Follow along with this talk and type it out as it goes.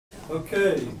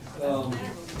Okay.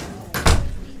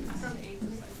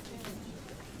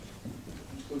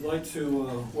 We'd like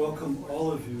to welcome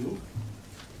all of you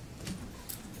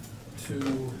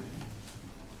to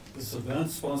this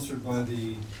event sponsored by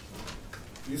the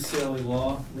UCLA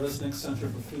Law, Resnick Center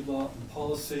for Food Law and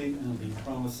Policy, and the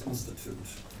Promise Institute.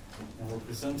 And we're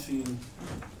presenting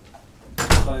the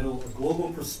title, A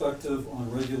Global Perspective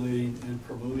on Regulating and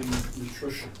Promoting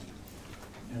Nutrition.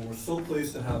 And we're so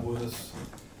pleased to have with us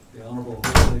the Honorable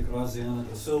José Graziano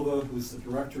da Silva, who is the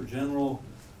Director General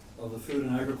of the Food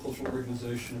and Agricultural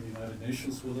Organization of the United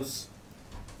Nations with us.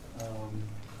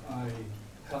 I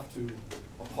have to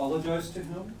apologize to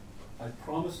him. I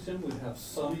promised him we'd have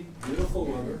sunny, beautiful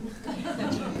weather.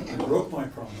 I broke my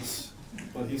promise,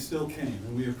 but he still came,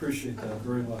 and we appreciate that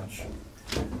very much.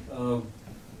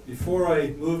 Before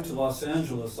I moved to Los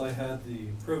Angeles, I had the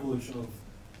privilege of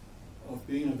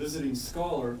being a visiting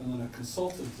scholar and then a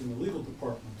consultant in the legal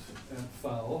department at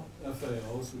FAO,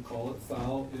 FAO as we call it,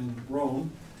 FAO in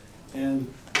Rome. And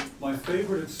my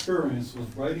favorite experience was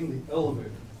riding the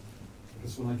elevator.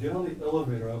 Because when I get on the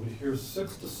elevator, I would hear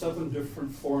 6 to 7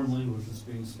 different foreign languages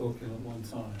being spoken at one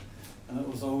time. And that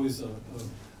was always an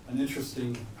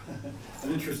interesting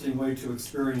way to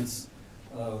experience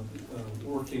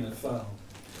working at FAO.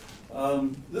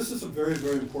 This is a very,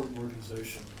 very important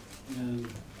organization. And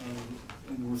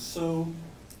we're so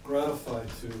gratified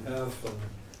to have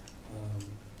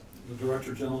the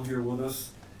Director General here with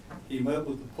us. He met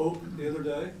with the Pope the other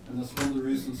day, and that's one of the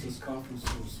reasons this conference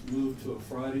was moved to a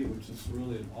Friday, which is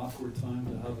really an awkward time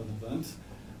to have an event,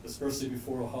 especially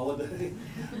before a holiday.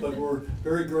 But we're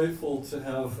very grateful to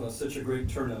have such a great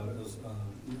turnout, as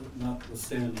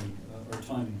notwithstanding our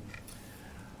timing.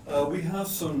 We have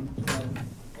some,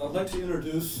 I'd like to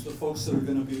introduce the folks that are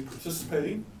going to be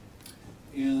participating,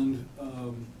 and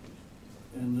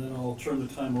then I'll turn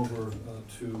the time over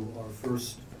to our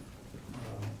first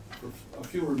a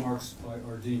few remarks by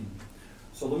our Dean.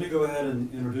 So let me go ahead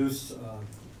and introduce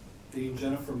Dean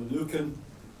Jennifer Mnookin,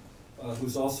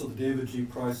 who's also the David G.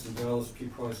 Price and Dallas P.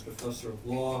 Price Professor of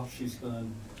Law. She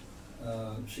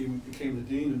became the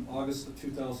Dean in August of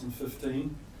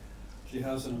 2015. She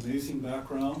has an amazing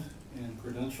background and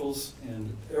credentials,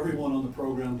 and everyone on the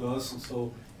program does, and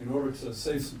so in order to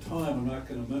save some time, I'm not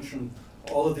going to mention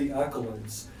all of the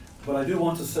accolades. But I do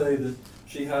want to say that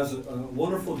she has a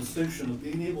wonderful distinction of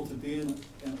being able to be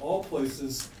in all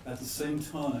places at the same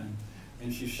time,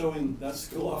 and she's showing that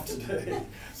skill off today.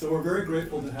 So we're very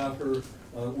grateful to have her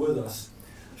with us.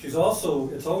 She's also,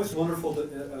 it's always wonderful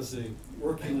to,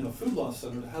 working in a food law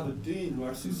center, to have a dean who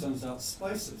actually sends out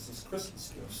spices as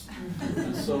Christmas gifts.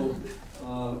 And so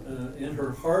in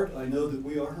her heart, I know that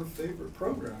we are her favorite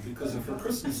program because of her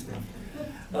Christmas gift.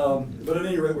 But at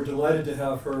any rate, we're delighted to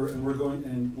have her, and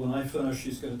and when I finish,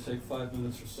 she's going to take 5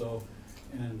 minutes or so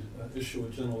and issue a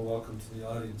general welcome to the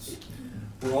audience.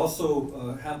 We're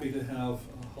also happy to have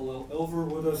Hilal Elver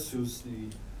with us, who's the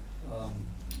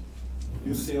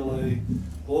UCLA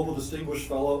Global Distinguished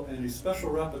Fellow and a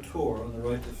Special Rapporteur on the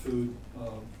Right to Food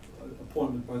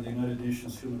appointment by the United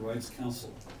Nations Human Rights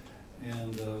Council.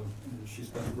 And she's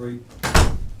been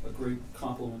a great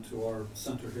complement to our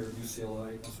center here at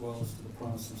UCLA, as well as to the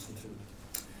Promise Institute.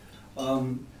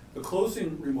 The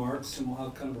closing remarks, and we'll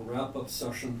have kind of a wrap-up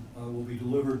session, will be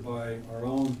delivered by our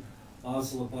own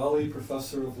Azla Bali,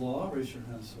 Professor of Law. Raise your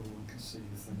hand so everyone can see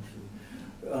you. Thank you.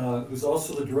 Who's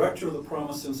also the Director of the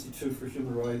Promise Institute for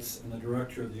Human Rights and the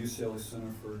Director of the UCLA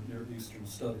Center for Near Eastern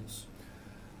Studies.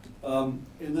 And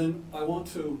then I want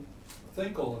to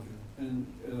thank all of you. And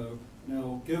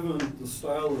now, given the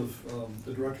style of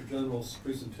the Director General's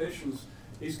presentations,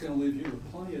 he's going to leave you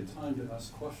with plenty of time to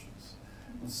ask questions.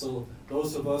 And so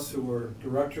those of us who are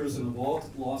directors and involved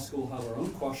at law school have our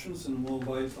own questions, and we'll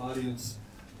invite audience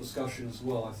discussion as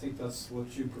well. I think that's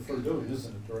what you prefer doing,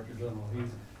 isn't it, Director General?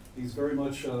 He's very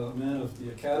much a man of the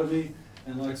academy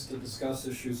and likes to discuss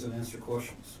issues and answer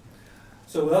questions.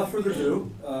 So without further ado,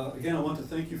 again, I want to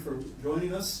thank you for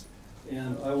joining us,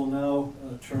 and I will now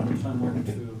turn the time over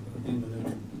to Dean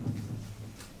Mnookin.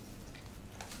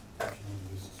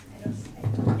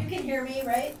 You can hear me,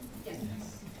 right?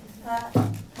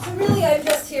 So really, I'm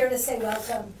just here to say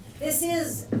welcome. This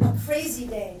is a crazy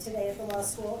day today at the law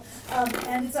school,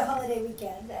 and it's a holiday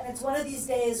weekend, and it's one of these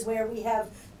days where we have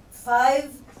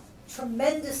 5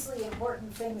 tremendously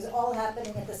important things all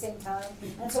happening at the same time.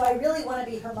 And so I really want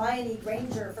to be Hermione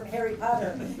Granger from Harry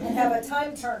Potter and have a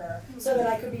time turner so that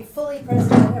I could be fully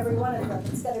present at every one of them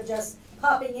instead of just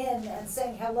popping in and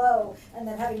saying hello and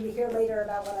then having to hear later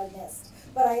about what I missed.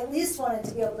 But I at least wanted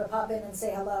to be able to pop in and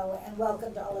say hello and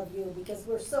welcome to all of you, because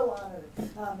we're so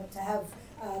honored to have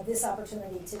this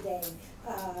opportunity today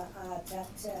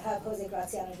to have José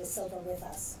Graziano da Silva with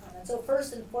us. And so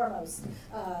first and foremost,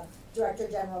 Director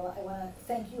General, I want to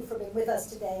thank you for being with us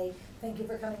today. Thank you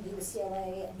for coming to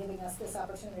UCLA and giving us this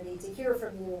opportunity to hear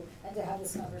from you and to have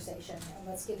this conversation. And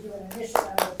let's give you an initial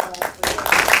round of applause for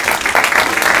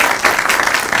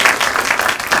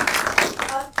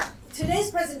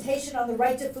today's presentation on the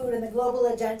right to food and the global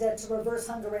agenda to reverse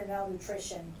hunger and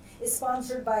malnutrition is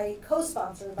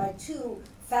co-sponsored by two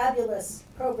fabulous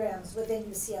programs within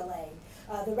UCLA.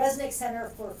 The Resnick Center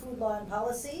for Food Law and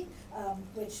Policy,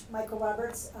 which Michael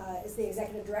Roberts is the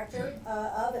executive director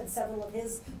of, and several of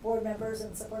his board members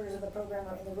and supporters of the program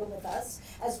are in the room with us,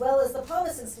 as well as the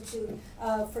Promise Institute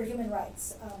for Human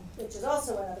Rights, which is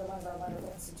also another one of our wonderful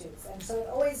institutes. And so it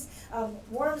always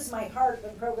warms my heart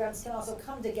when programs can also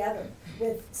come together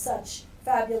with such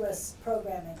fabulous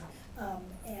programming.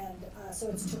 So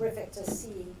it's terrific to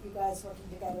see you guys working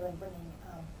together and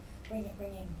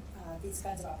bringing these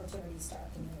kinds of opportunities to our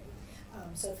community.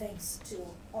 So thanks to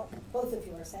both of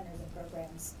your centers and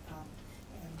programs,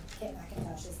 and Kate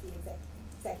McIntosh is the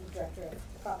executive director of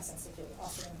the Promise Institute,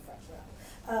 also in the front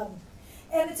row.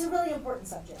 And it's a really important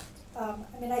subject. I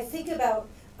mean, I think about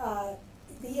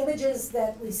the images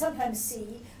that we sometimes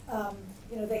see,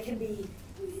 they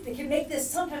can make this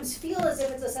sometimes feel as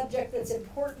if it's a subject that's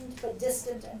important but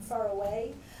distant and far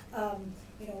away.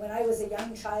 When I was a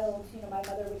young child, my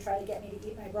mother would try to get me to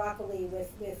eat my broccoli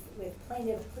with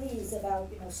plaintive pleas about,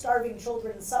 starving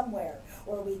children somewhere,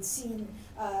 or we'd seen,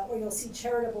 or you'll see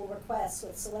charitable requests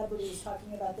with celebrities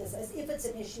talking about this as if it's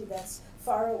an issue that's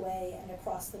far away and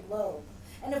across the globe.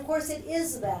 And of course it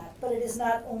is that, but it is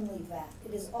not only that.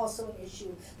 It is also an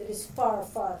issue that is far,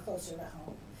 far closer to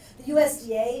home. The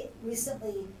USDA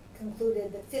recently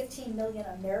concluded that 15 million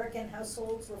American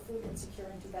households were food insecure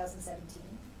in 2017.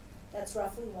 That's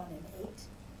roughly 1 in 8.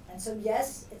 And so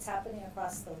yes, it's happening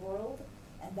across the world,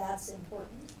 and that's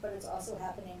important, but it's also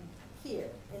happening here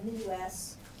in the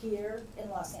US, here in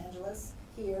Los Angeles,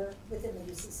 here within the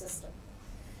UC system.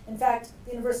 In fact,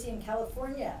 the University in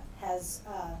California has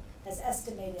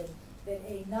estimated that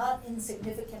a not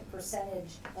insignificant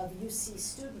percentage of UC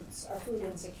students are food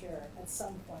insecure at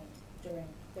some point during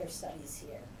their studies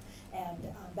here. And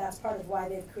that's part of why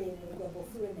they've created a global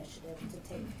food initiative to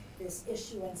take this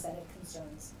issue and set of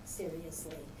concerns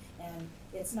seriously. And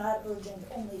it's not urgent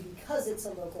only because it's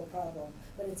a local problem,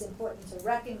 but it's important to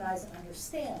recognize and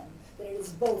understand that it is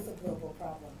both a global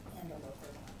problem and a local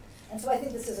one. And so I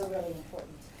think this is a really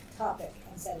important topic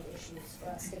and set of issues for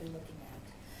us to be looking at.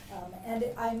 And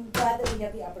I'm glad that we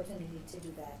have the opportunity to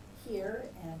do that here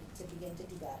and to begin to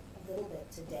do that a little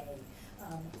bit today.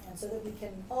 And so that we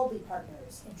can all be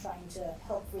partners in trying to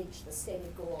help reach the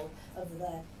stated goal of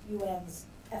the UN's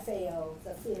FAO,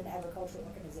 the Food and Agriculture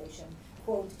Organization,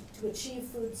 quote, to achieve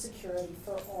food security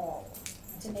for all,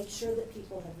 and to make sure that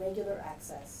people have regular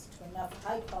access to enough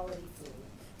high-quality food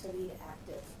to lead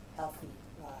active, healthy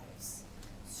lives.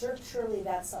 Surely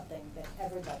that's something that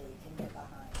everybody can get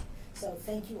behind. So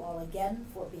thank you all again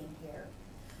for being here.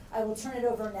 I will turn it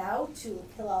over now to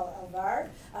Hilal Elver.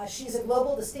 She's a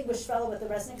Global Distinguished Fellow at the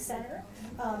Resnick Center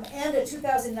and a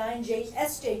 2009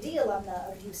 SJD alumna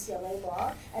of UCLA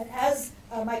Law. And as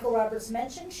Michael Roberts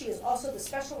mentioned, she is also the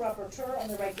Special Rapporteur on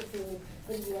the Right to Food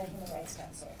for the UN Human Rights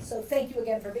Council. So thank you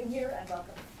again for being here and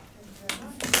welcome. Thank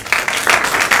you very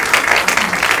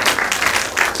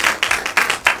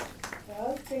much.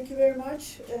 Well, thank you very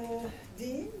much,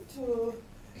 Dean, to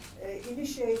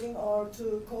initiating or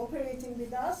to cooperating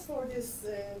with us for this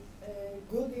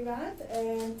good event,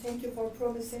 and thank you for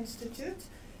Promise Institute.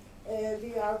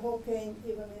 We are hoping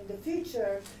even in the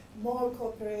future more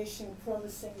cooperation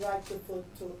promising right to food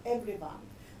to everyone.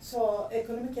 So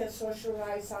economic and social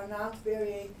rights are not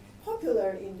very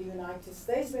popular in the United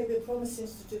States. Maybe Promise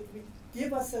Institute will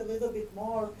give us a little bit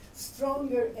more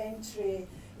stronger entry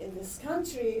in this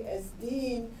country. As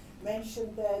Dean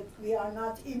mentioned, that we are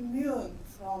not immune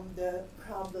from the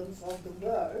problems of the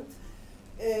world.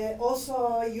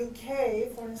 Also, UK,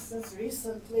 for instance,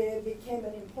 recently became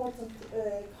an important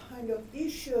kind of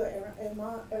issue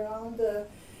around the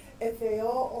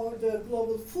FAO, or the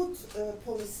Global Food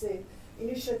Policy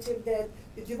Initiative, that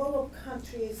the developed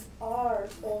countries are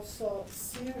also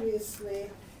seriously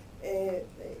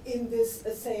in this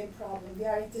same problem. We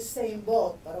are at the same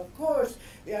boat, but of course,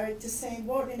 we are at the same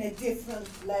boat in a different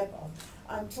level.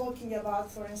 I'm talking about,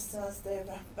 for instance,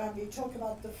 when we talk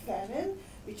about the famine,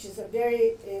 which is a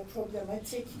very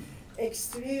problematic,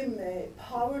 extreme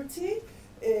poverty,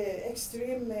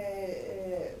 extreme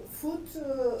food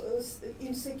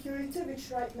insecurity,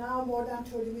 which right now more than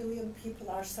 30 million people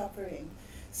are suffering.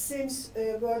 Since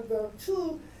World War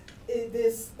II,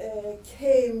 this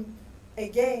came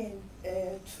again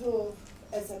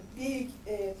as a big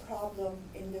problem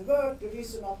in the world, the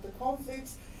reason of the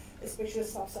conflicts, especially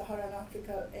Sub-Saharan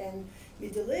Africa and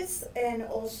Middle East, and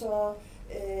also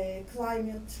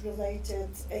climate-related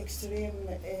extreme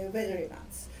weather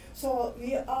events. So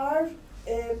we are,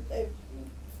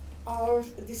 our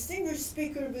distinguished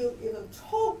speaker will even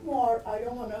talk more. I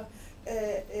don't want to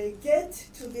get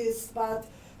to this, but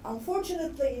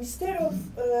unfortunately, instead of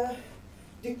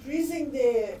decreasing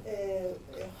the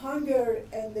hunger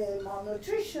and the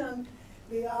malnutrition,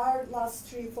 we are last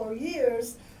 3-4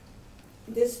 years,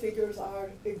 these figures are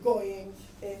going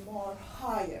more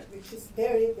higher, which is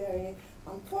very, very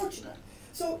unfortunate.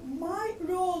 So my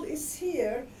role is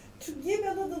here to give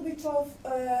a little bit of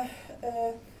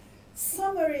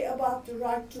summary about the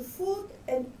right to food,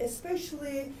 and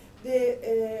especially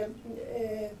the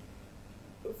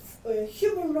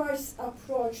human rights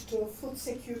approach to food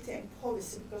security and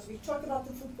policy, because we talk about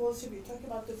the food policy, we talk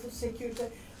about the food security,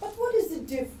 but what is the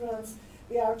difference?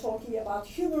 We are talking about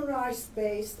human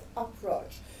rights-based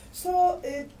approach. So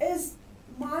as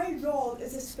my role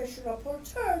as a special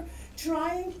rapporteur,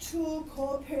 trying to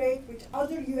cooperate with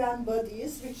other UN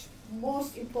bodies, which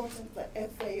most importantly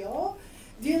FAO,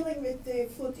 dealing with the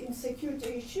food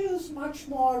insecurity issues, much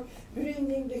more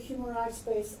bringing the human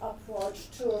rights-based approach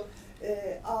to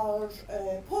our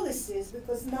policies,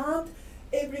 because not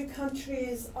every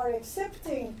countries are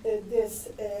accepting this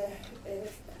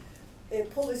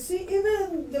policy.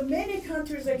 Even the many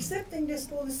countries accepting this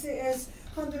policy, as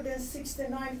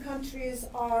 169 countries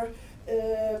are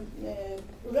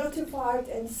ratified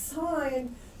and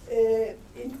signed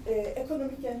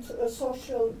Economic and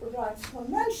Social Rights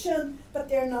Convention, but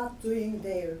they're not doing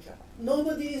their job.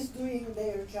 Nobody is doing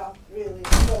their job really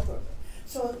properly.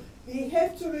 So we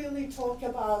have to really talk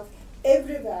about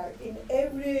everywhere, in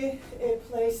every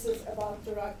places about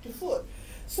the right to food.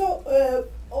 So,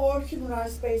 or human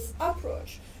rights-based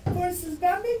approach. For instance,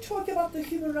 when we talk about the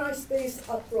human rights-based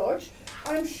approach,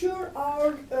 I'm sure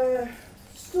our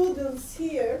students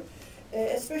here,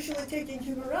 especially taking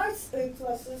human rights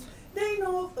classes, they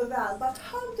know well, but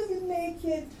how do we make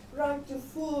it right to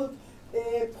food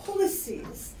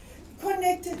policies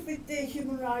connected with the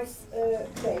human rights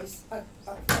based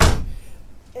approach?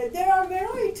 There are a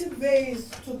variety of ways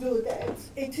to do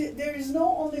that. There is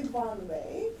no only one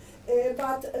way,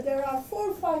 but there are 4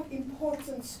 or 5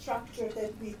 important structures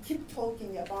that we keep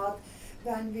talking about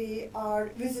when we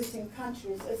are visiting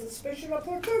countries. As a special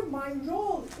rapporteur, my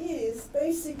role is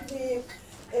basically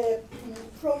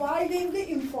providing the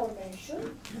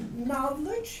information,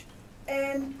 knowledge,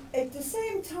 and at the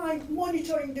same time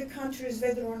monitoring the countries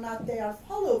whether or not they are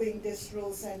following these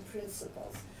rules and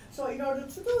principles. So in order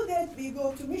to do that, we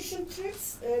go to mission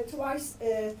trips twice,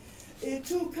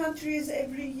 2 countries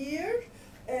every year.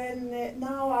 And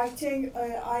now I think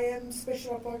I am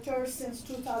special rapporteur since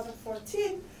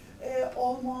 2014.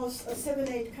 Almost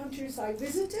 7-8 countries I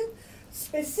visited,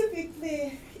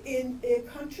 specifically in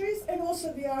countries, and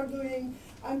also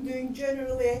I'm doing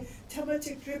generally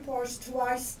thematic reports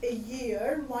twice a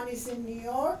year. One is in New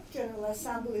York, General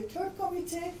Assembly Third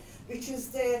Committee, which is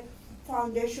the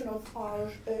foundation of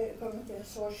our Economic and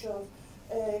Social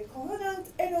Covenant,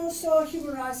 and also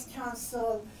Human Rights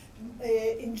Council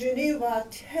in Geneva,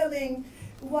 telling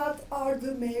what are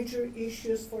the major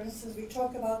issues. For instance, we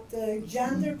talk about the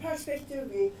gender perspective,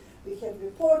 we can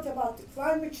report about the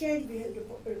climate change, we have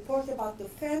report about the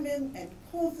famine and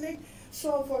conflict,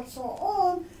 so forth, so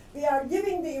on. We are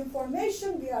giving the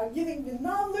information, we are giving the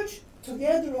knowledge,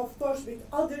 together of course with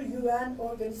other UN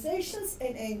organizations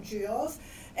and NGOs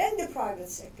and the private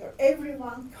sector.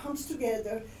 Everyone comes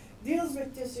together, deals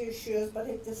with these issues, but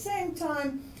at the same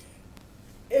time,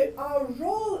 our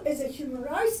role as a Human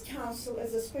Rights Council,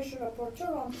 as a special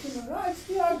rapporteur on human rights,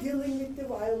 we are dealing with the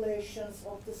violations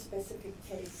of the specific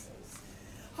cases.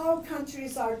 How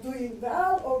countries are doing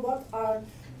well, or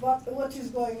what is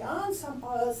going on.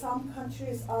 Some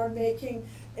countries are making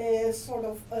sort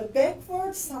of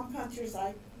backwards, some countries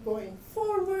are going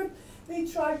forward.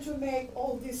 We try to make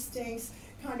all these things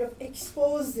kind of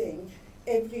exposing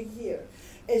every year.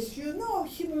 As you know,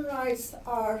 human rights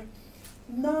are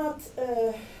not,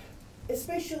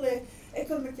 especially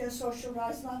economic and social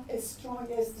rights, not as strong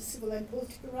as the civil and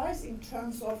political rights in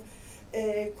terms of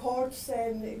courts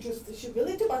and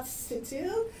justiciability, but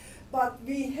still,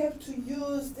 we have to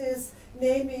use this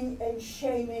naming and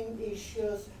shaming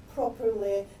issues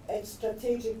properly and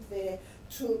strategically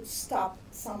to stop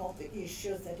some of the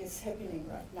issues that is happening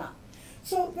right now.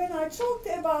 So when I talked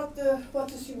about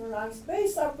what is human rights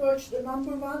based approach, the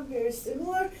number one, very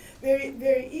similar, very,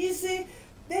 very easy,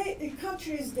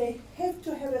 countries, they have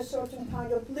to have a certain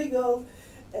kind of legal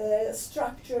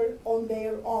structure on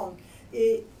their own.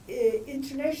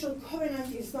 International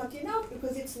covenant is not enough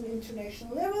because it's an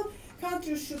international level.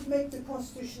 Countries should make the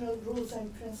constitutional rules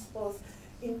and principles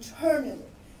internally.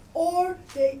 Or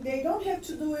they don't have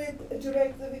to do it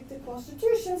directly with the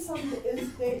constitution.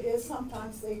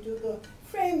 Sometimes they do the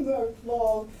framework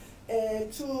law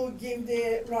to give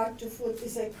the right to food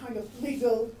is a kind of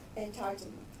legal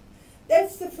entitlement.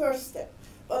 That's the first step.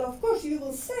 But of course you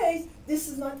will say this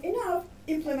is not enough,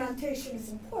 implementation is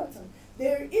important.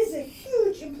 There is a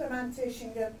huge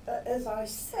implementation that, as I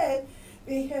said,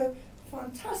 we have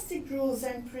fantastic rules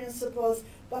and principles,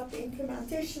 but the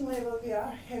implementation level, we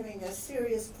are having a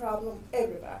serious problem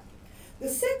everywhere. The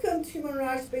second human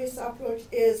rights-based approach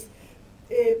is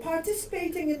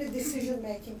participating in the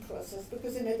decision-making process,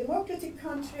 because in a democratic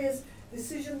countries,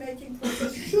 decision-making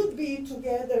process should be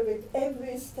together with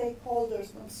every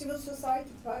stakeholders, from civil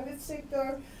society, private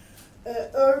sector,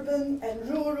 urban and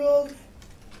rural,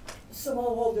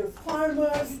 smallholder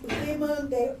farmers, women,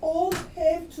 they all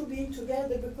have to be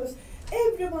together because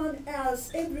everyone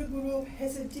else, every group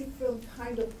has a different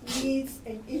kind of needs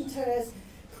and interests,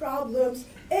 problems,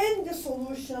 and the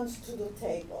solutions to the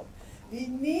table. We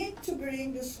need to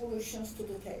bring the solutions to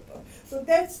the table. So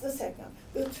that's the second.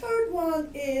 The third one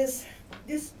is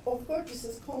this, of course, this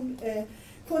is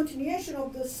continuation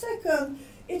of the second.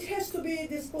 It has to be,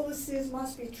 these policies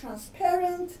must be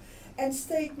transparent, and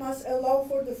state must allow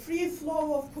for the free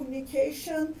flow of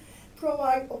communication,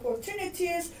 provide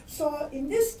opportunities. So in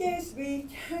this case, we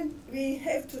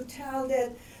have to tell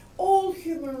that all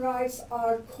human rights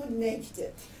are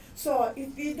connected. So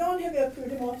if we don't have a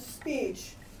freedom of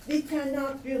speech, we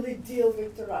cannot really deal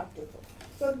with the right to vote.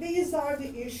 So these are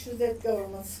the issues that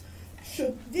governments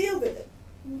should deal with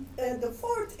it. The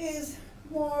fourth is,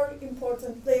 more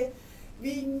importantly,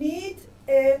 we need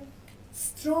a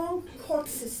strong court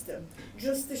system,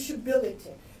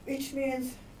 justiciability, which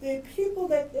means the people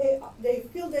that they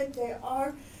feel that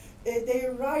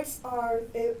their rights are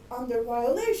under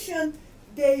violation,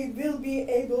 they will be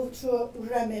able to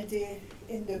remedy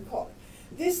in the court.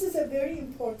 This is a very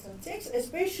important thing,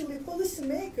 especially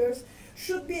policymakers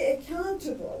should be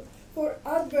accountable for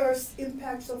adverse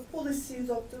impacts of policies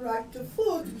of the right to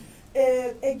food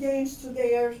against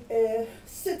their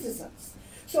citizens.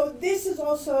 So this is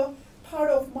also part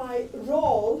of my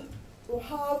role,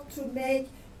 how to make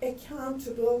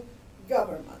accountable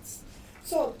governments.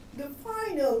 So the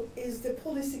final is the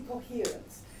policy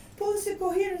coherence. Policy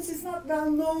coherence is not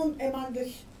well known among the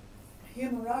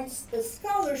human rights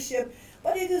scholarship,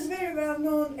 but it is very well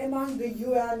known among the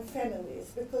UN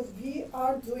families, because we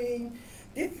are doing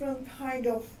different kind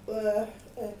of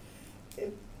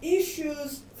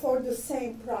issues for the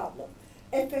same problem.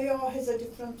 FAO has a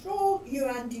different role,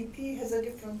 UNDP has a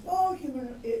different role,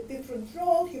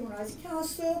 Human Rights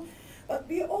Council, but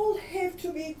we all have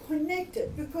to be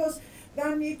connected, because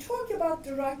when we talk about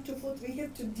the right to food, we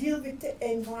have to deal with the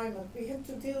environment, we have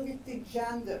to deal with the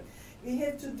gender, we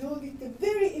have to deal with the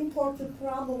very important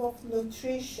problem of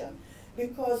nutrition,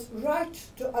 because right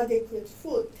to adequate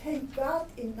food, thank God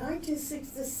in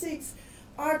 1966,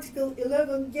 Article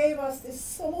 11 gave us this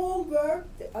small word,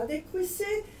 the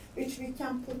adequacy, which we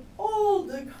can put all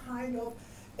the kind of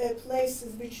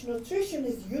places which nutrition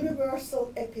is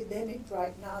universal epidemic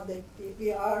right now that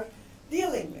we are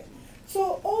dealing with.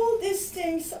 So all these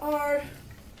things are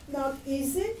not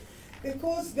easy,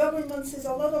 because governments has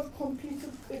a lot of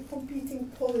competing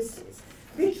policies.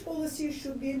 Which policies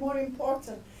should be more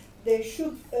important? They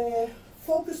should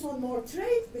focus on more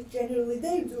trade, which generally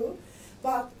they do,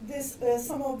 but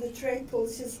some of the trade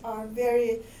policies are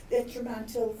very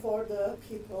detrimental for the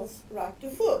people's right to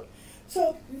food.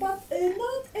 So, but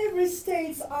not every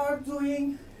states are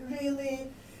doing really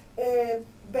a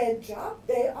bad job.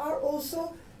 There are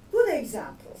also good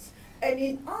examples. And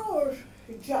in our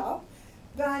job,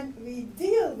 when we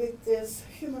deal with these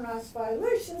human rights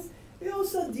violations, we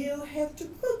also have to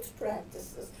good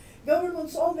practices.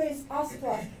 Governments always ask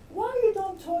us, why you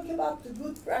don't talk about the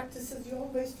good practices, you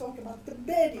always talk about the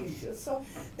bad issues. So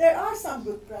there are some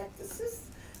good practices,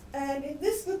 and in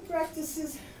these good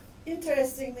practices,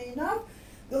 interestingly enough,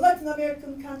 the Latin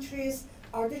American countries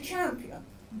are the champion.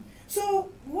 So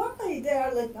why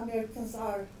their Latin Americans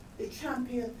are the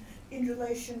champion in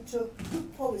relation to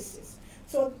good policies?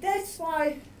 So that's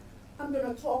why I'm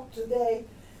going to talk today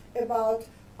about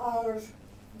our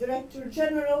Director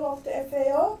General of the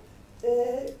FAO,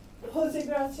 José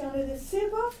Graziano da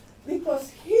Silva, because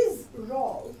his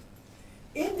role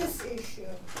in this issue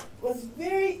was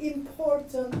very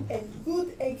important and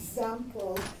good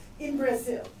example in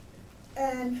Brazil.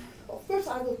 And Of course,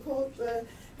 I will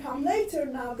come later.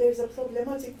 Now there's a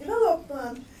problematic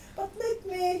development, but let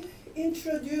me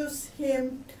introduce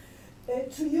him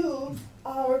to you,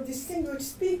 our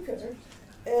distinguished speaker,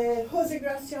 José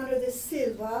Graziano da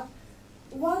Silva,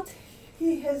 what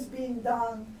he has been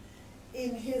done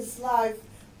in his life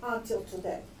until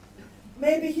today.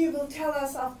 Maybe he will tell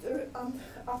us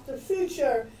after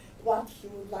future what he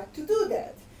would like to do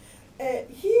that.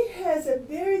 He has a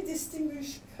very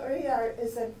distinguished career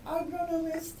as an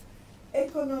agronomist,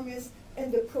 economist,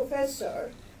 and a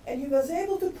professor, and he was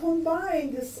able to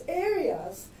combine these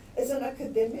areas as an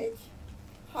academic,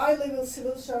 high-level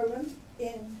civil servant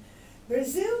in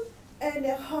Brazil, and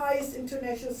the highest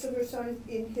international civil servant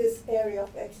in his area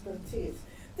of expertise.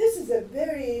 This is a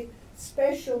very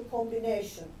special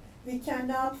combination. We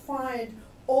cannot find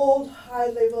all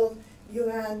high-level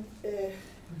UN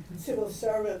civil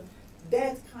servant,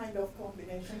 that kind of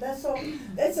combination. That's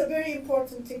a very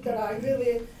important thing that I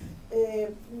really,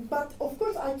 but of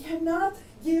course I cannot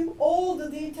give all the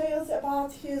details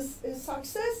about his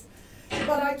success,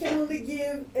 but I can only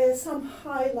give some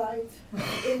highlight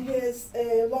in his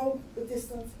long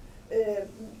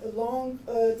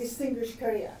distinguished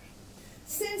career.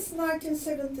 Since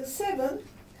 1977,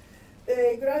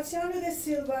 Graziano da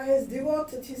Silva has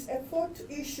devoted his effort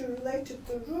to issues related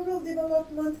to rural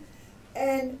development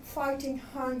and fighting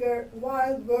hunger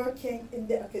while working in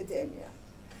the academia,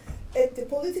 at the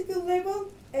political level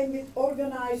and with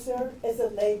organizer as a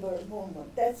labor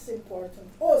movement. That's important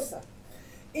also.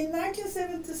 In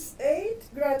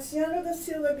 1978, Graziano da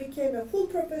Silva became a full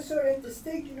professor at the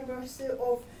State University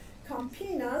of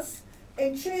Campinas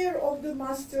and chair of the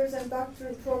master's and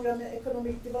doctorate program in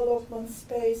economic development,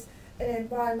 space, and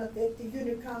environment at the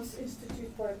UNICAM's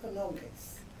Institute for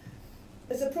Economics.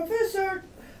 As a professor,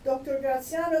 Dr.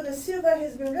 Graziano da Silva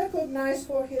has been recognized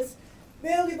for his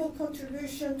valuable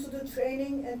contribution to the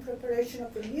training and preparation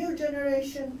of a new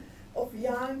generation of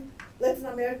young Latin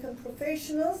American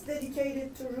professionals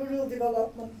dedicated to rural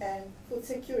development and food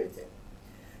security.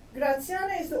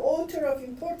 Graziano is the author of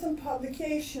important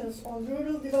publications on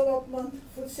rural development,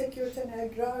 food security, and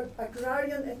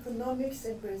agrarian economics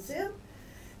in Brazil.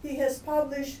 He has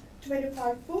published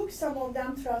 25 books, some of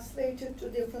them translated to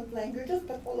different languages,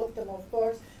 but all of them, of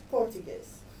course,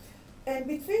 Portuguese. And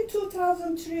between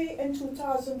 2003 and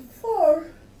 2004,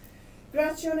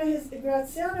 Graziano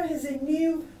has a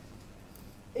new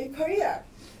career.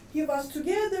 He was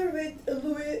together with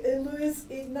Luiz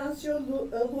Inácio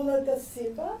Lula da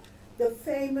Silva, the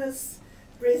famous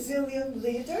Brazilian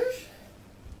leader.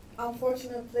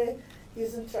 Unfortunately,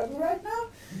 he's in trouble right now.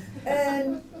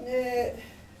 And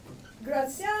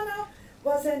Graziano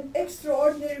was an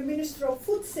extraordinary minister of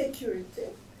food security.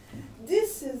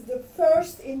 This is the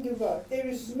first in the world. There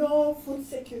is no food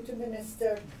security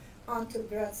minister until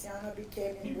Graziano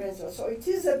became in Brazil. So it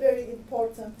is a very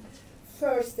important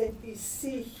first that we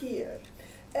see here.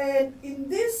 And in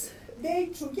this, they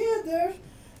together,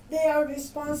 they are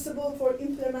responsible for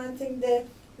implementing the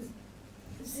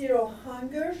zero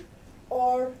hunger,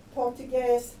 or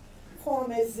Portuguese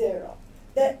Fome Zero.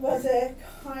 That was a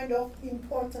kind of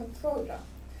important program.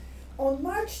 On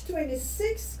March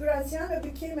 26, Graziano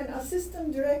became an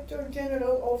Assistant Director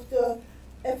General of the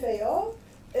FAO,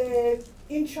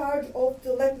 in charge of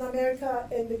the Latin America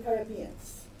and the Caribbean.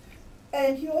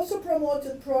 And he also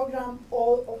promoted program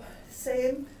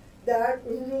same there,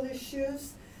 rural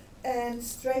issues, and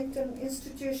strengthened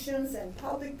institutions and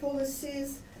public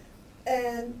policies,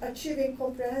 and achieving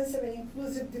comprehensive and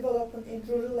inclusive development in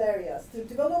rural areas. The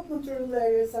development in rural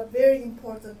areas are very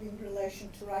important in relation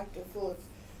to right to food.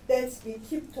 We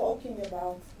keep talking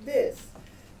about this.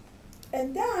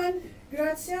 And then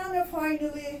Graziano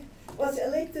finally was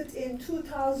elected in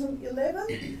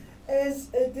 2011 as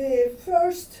the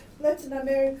first Latin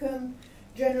American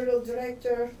General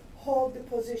Director, hold the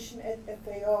position at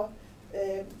FAO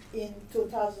in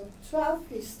 2012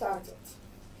 he started.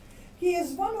 He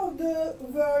is one of the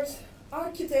world's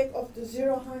architects of the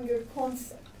zero hunger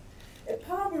concept, a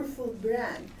powerful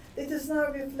brand that is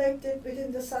now reflected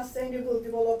within the Sustainable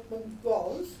Development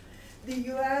Goals, the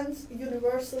UN's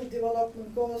Universal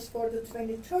Development Goals for the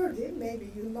 2030. Maybe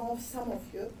you know some of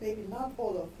you, maybe not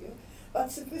all of you,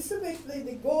 but specifically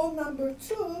the goal number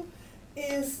 2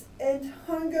 is end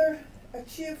hunger,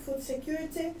 achieve food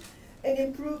security, and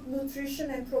improve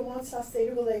nutrition and promote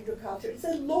sustainable agriculture. It's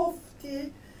a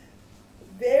lofty,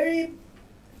 very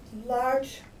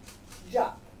large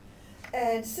job.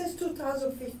 And since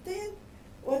 2015,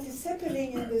 what is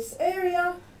happening in this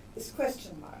area is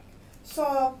question mark.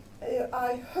 So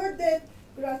I heard that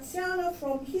Graziano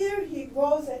from here, he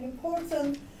goes an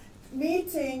important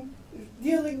meeting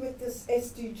dealing with this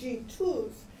SDG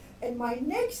tools. And my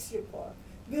next report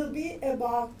will be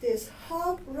about this,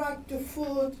 how right to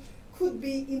food could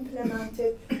be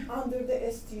implemented under the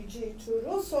SDG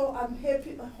tool. So I'm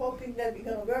hoping that we're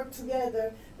going to work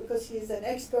together because he's an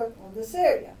expert on this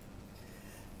area.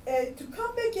 To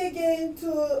come back again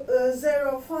to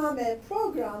Zero Fame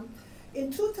program,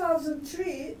 in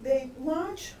 2003 they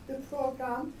launched the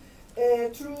program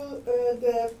through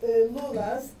the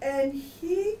Lulas, and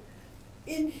he,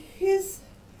 in his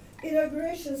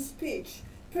inauguration speech,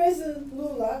 President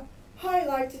Lula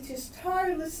highlighted his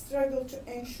tireless struggle to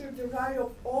ensure the right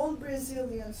of all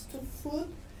Brazilians to food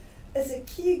as a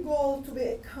key goal to be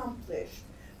accomplished.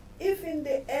 If in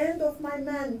the end of my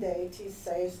mandate, he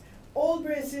says, all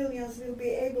Brazilians will be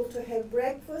able to have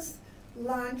breakfast,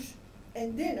 lunch,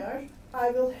 and dinner, I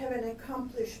will have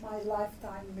accomplished my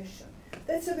lifetime mission.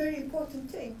 That's a very important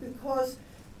thing because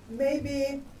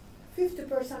maybe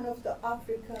 50% of the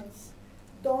Africans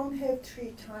don't have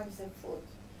 3 times a food.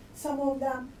 Some of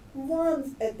them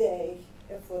once a day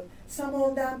a food. Some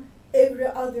of them every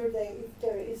other day if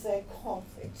there is a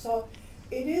conflict. So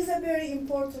it is a very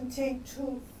important thing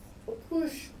to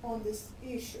push on this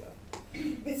issue.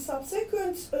 With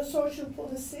subsequent social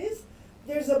policies,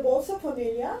 there's a Bolsa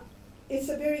Família. It's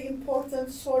a very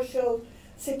important social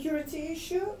security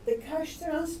issue, the cash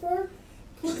transfer,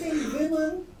 putting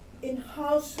women in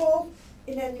household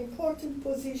in an important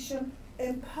position,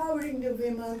 empowering the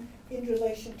women in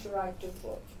relation to right to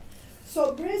vote.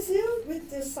 So Brazil, with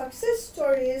the success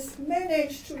stories,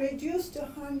 managed to reduce the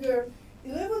hunger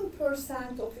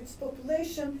 11% of its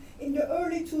population in the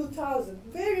early 2000s,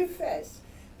 very fast.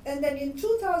 And then in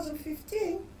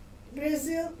 2015,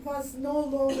 Brazil was no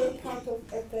longer part of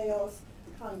FAO's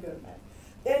hunger map.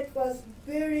 That was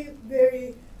very,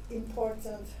 very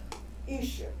important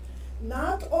issue.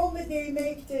 Not only they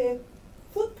make the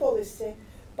food policy,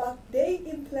 but they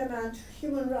implement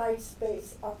human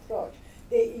rights-based approach.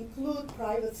 They include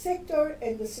private sector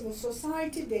and the civil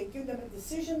society. They give them a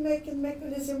decision-making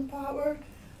mechanism power.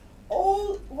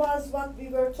 All was what we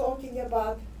were talking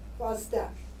about was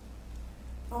there.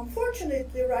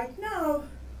 Unfortunately, right now,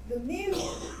 the new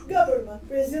government,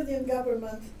 Brazilian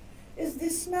government, is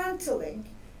dismantling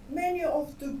many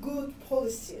of the good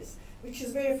policies, which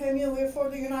is very familiar for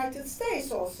the United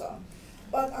States also.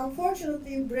 But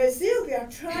unfortunately, in Brazil, we are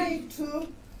trying to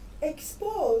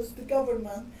expose the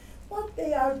government what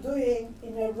they are doing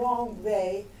in a wrong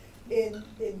way in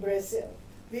Brazil.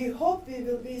 We hope we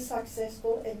will be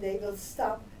successful and they will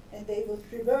stop and they will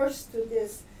reverse to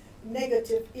this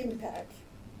negative impact.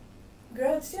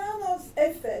 Graziano's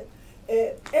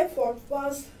effort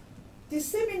was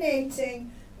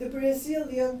disseminating the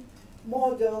Brazilian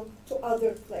model to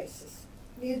other places.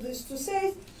 Needless to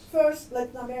say, first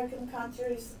Latin American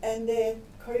countries and the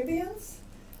Caribbeans,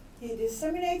 he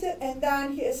disseminated, and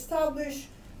then he established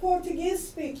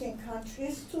Portuguese-speaking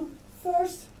countries to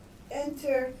first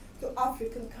enter to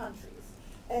African countries.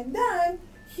 And then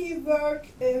he worked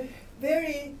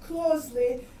very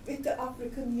closely with the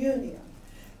African Union.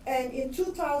 And in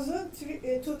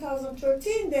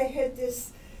 2013, they had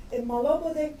this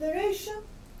Malabo Declaration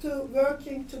to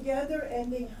working together,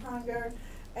 ending hunger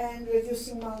and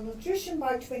reducing malnutrition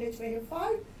by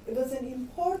 2025. It was an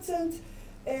important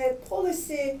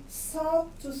policy,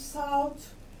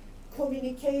 south-to-south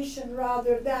communication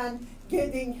rather than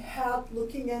getting help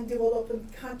looking at developing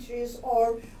countries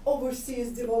or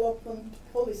overseas development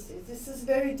policies. This is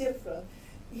very different.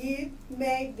 He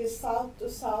made the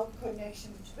south-to-south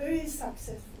connection very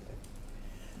successfully.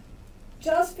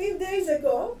 Just a few days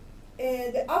ago,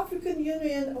 the African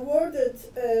Union awarded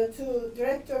to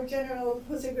Director General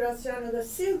José Graziano da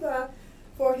Silva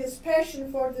for his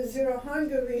passion for the zero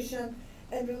hunger vision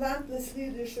and relentless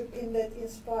leadership in that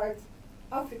inspired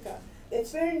Africa.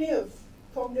 It's very new.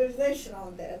 Congratulations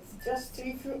on that. Just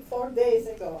 3-4 days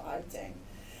ago, I think.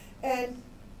 And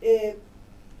it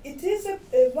is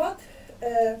what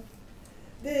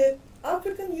the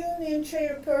African Union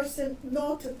chairperson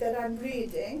noted that I'm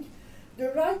reading.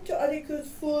 The right to adequate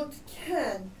food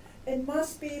can and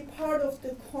must be part of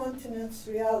the continent's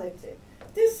reality.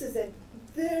 This is a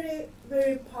very,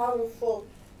 very powerful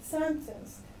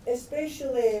sentence,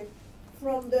 especially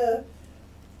from the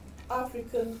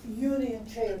African Union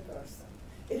chairperson.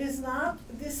 It is not,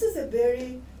 this is a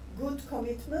very good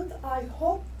commitment. I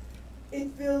hope it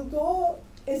will go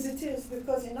as it is,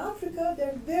 because in Africa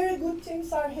there are very good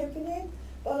things are happening,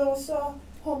 but also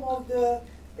home of the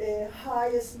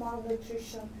highest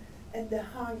malnutrition and the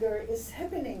hunger is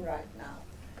happening right now.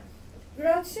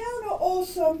 Graziano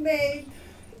also made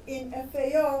in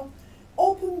FAO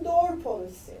open door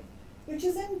policy, which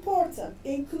is important,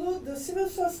 include the civil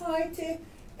society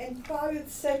and private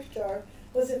sector,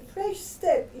 was a fresh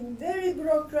step in very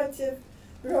bureaucratic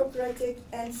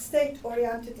and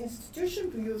state-oriented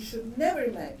institution you should never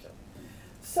imagine.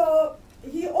 So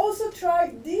he also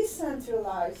tried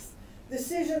decentralized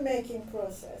decision-making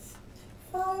process.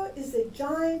 FAO is a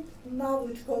giant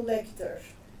knowledge collector,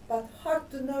 but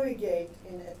hard to navigate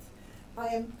in it. I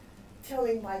am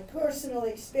telling my personal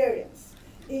experience,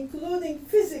 including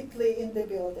physically in the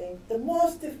building, the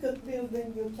most difficult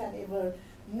building you can ever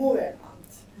move around.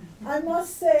 I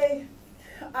must say,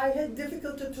 I had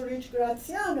difficulty to reach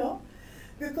Graziano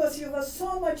because he was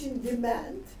so much in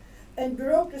demand, and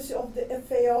bureaucracy of the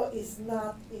FAO is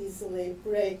not easily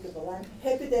breakable. I'm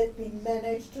happy that we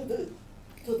managed to do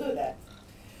that.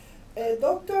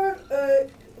 Dr.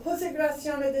 José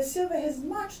Graziano da Silva has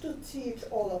much to teach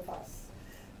all of us.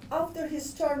 After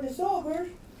his term is over,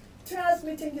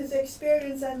 transmitting his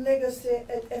experience and legacy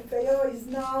at FAO is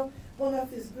now one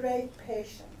of his great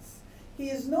passions. He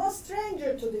is no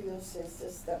stranger to the UC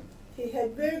system. He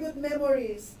had very good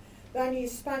memories when he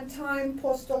spent time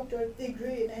postdoctoral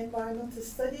degree in environmental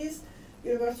studies,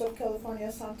 University of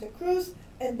California, Santa Cruz,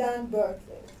 and then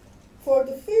Berkeley. For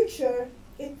the future,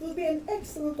 it will be an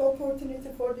excellent opportunity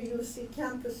for the UC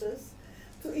campuses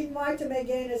to invite him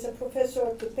again as a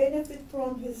professor to benefit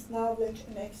from his knowledge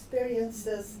and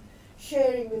experiences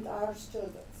sharing with our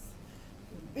students.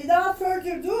 Without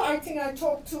further ado, I think I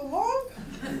talked too long.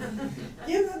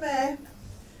 Give him a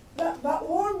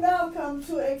warm welcome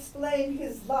to explain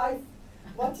his life,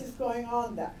 what is going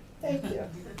on there. Thank you.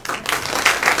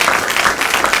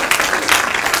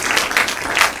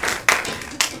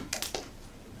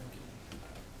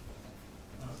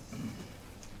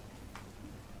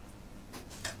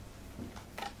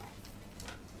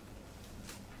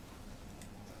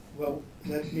 Well,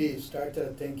 let me start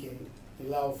thanking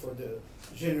Hilal for the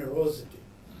generosity,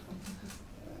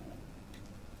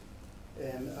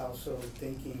 and also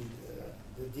thanking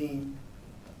the Dean,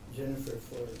 Jennifer,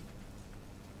 for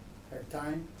her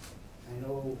time. I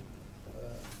know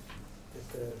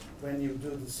that when you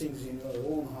do the things in your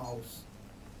own house,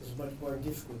 it's much more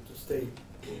difficult to stay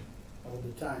all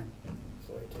the time,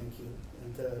 so I thank you.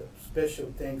 And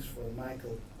special thanks for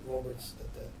Michael Roberts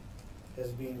that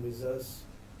has been with us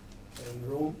in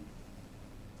Rome,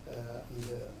 in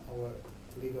our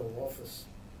legal office,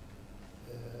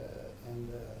 and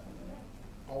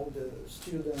all the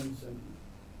students and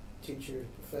teachers,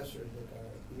 professors that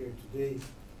are here today,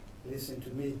 listen to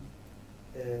me.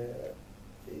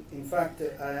 In fact,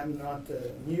 I am not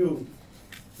new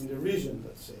in the region,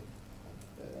 let's say.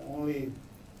 Only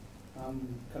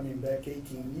I'm coming back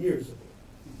 18 years ago.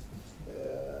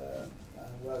 I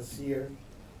was here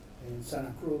in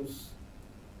Santa Cruz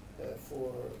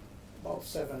for about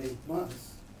 7-8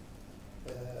 months,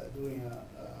 doing a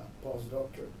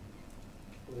postdoctorate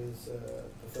with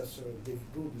Professor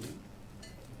David Goodman at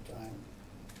the time,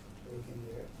 working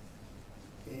there.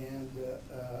 And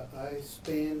I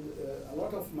spend a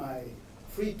lot of my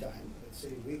free time, let's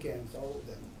say weekends, all of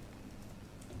them,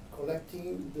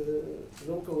 collecting the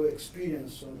local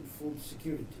experience on food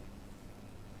security.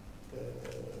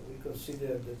 We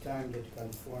consider the time that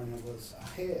California was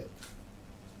ahead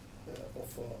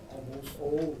of almost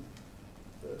all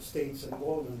states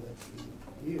involved that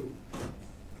we knew.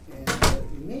 And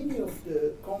many of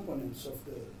the components of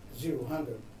the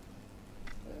 0-100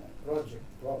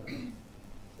 program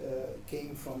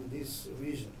came from this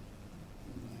region.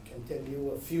 I can tell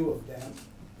you a few of them,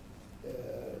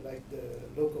 like the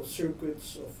local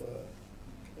circuits of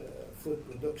food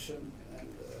production and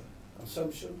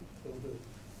consumption, so the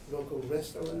local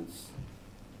restaurants,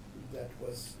 that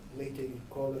was later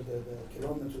called the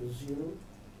kilometer zero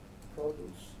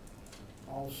produce.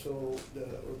 Also the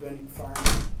organic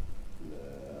farming,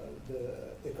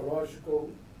 the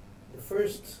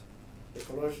first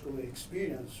ecological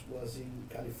experience was in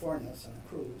California, Santa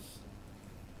Cruz,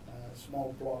 a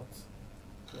small plot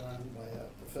run by a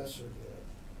professor there.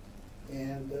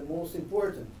 And most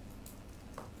important,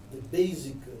 the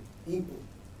basic input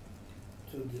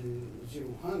to the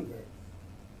 0-100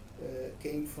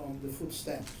 came from the food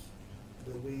stamps,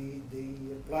 the way they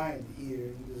applied here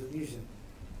in the region.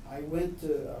 I went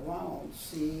around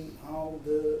seeing how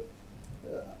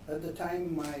at the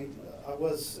time my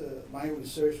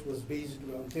research was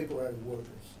basically on temporary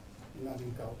workers in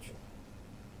agriculture.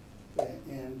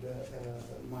 And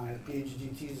my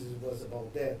PhD thesis was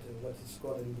about that, what is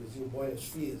called in Brazil boias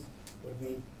frias, what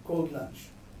means cold lunch,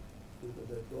 people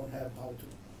that don't have how to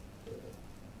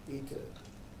eat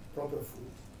proper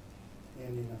food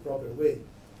and in a proper way.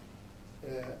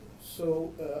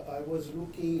 So I was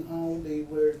looking how they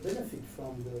were benefit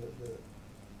from the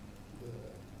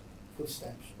food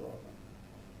stamps program.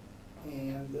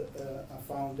 And I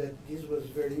found that this was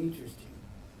very interesting.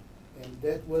 And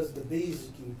that was the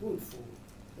basic input for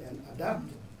and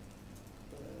adapting.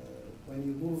 When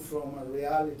you move from a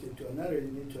reality to another,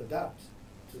 you need to adapt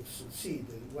to succeed.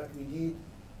 And what we did,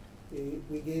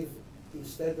 we gave,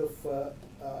 instead of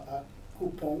a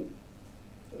coupon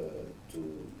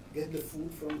to get the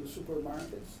food from the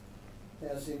supermarkets,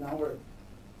 as in our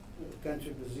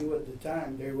country, Brazil, at the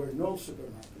time, there were no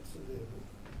supermarkets,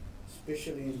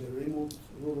 especially in the remote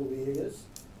rural areas.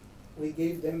 We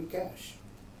gave them cash.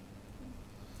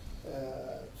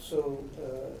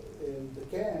 In the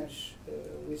cash,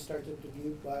 we started to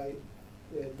give by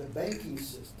the banking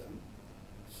system.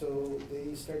 So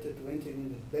they started to enter in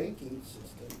the banking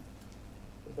system.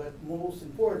 But most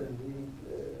importantly,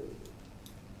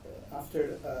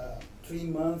 after 3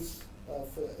 months of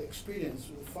experience,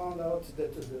 we found out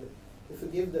that if we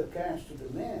give the cash to the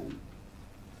man,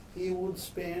 he would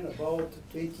spend about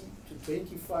 20 to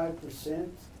 25%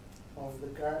 of the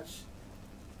cash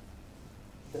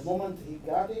the moment he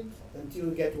got it until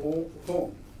he get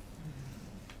home.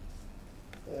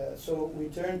 So we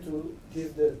turned to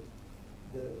give the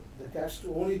cash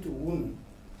to only to women.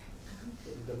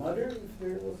 The mother, if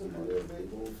there was a mother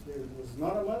available, if there was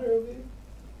not a mother available,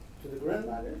 to the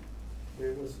grandmother,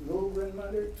 there was no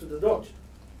grandmother, to the daughter,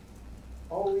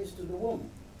 always to the woman.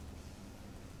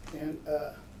 And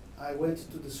I went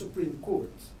to the Supreme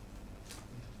Court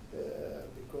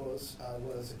because I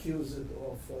was accused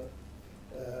of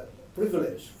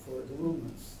privilege for the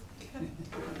women.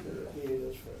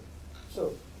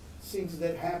 So things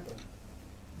that happen.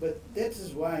 But that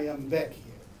is why I'm back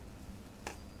here.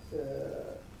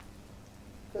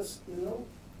 Because, you know,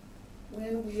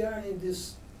 when we are in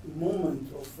this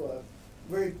moment of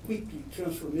very quickly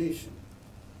transformation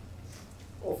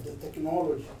of the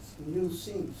technologies, new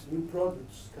things, new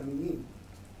products coming in,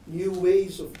 new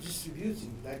ways of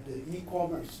distributing, like the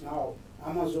e-commerce now.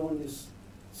 Amazon is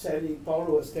selling,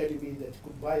 Paulo was telling me that you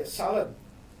could buy a salad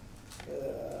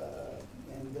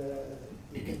and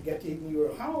you can get it in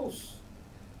your house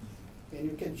and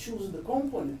you can choose the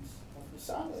components of the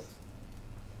salad.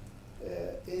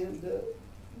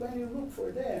 When you look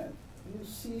for that, you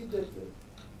see that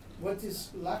what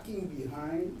is lacking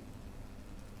behind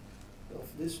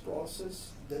of this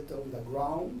process, that on the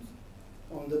ground,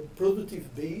 on the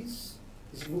productive base,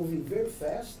 is moving very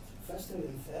fast, faster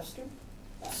and faster,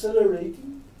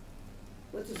 accelerating.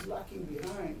 What is lacking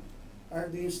behind are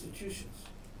the institutions.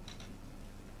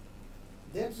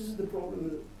 That is the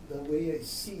problem, the way I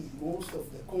see most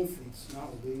of the conflicts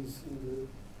nowadays in the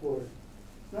world.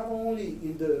 Not only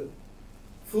in the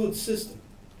food system,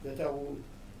 that I will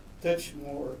touch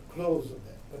more close on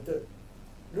that, but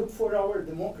look for our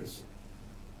democracy.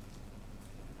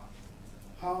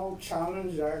 How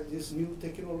challenged are this new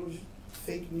technology,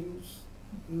 fake news,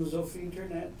 use of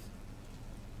internet,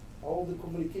 all the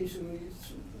communication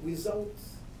is without,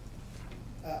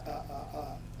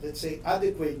 let's say,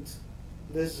 adequate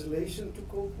legislation to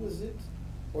cope with it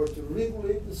or to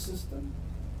regulate the system.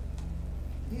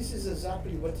 This is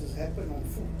exactly what has happened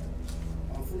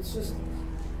on food systems.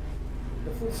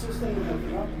 The food system has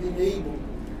not been able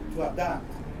to adapt.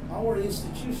 Our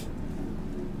institution,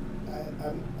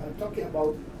 I'm talking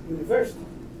about university.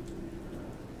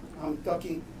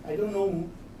 I don't know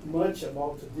much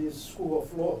about this school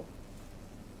of law.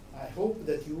 I hope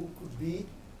that you could be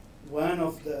one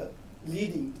of the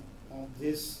leading on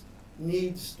this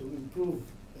needs to improve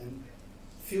and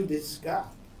fill this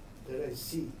gap that I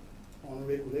see on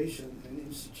regulation and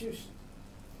institutions.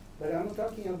 But I'm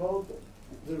talking about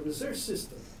the research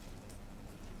system.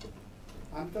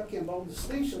 I'm talking about the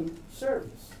station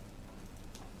service.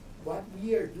 What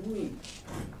we are doing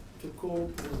to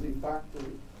cope with the impact of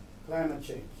climate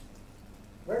change.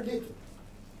 Very little.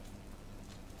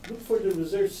 Look for the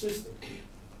research system.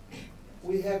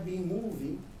 We have been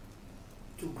moving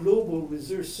to global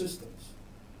research systems.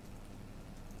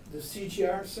 The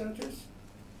CGR centers,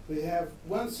 we have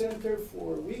one center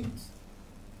for wheat,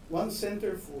 one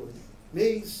center for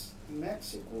maize in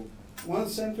Mexico, one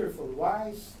center for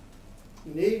rice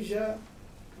in Asia,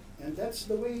 and that's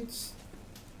the way it's,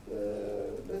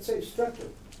 let's say,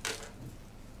 structured.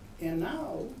 And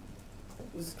now,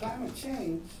 with climate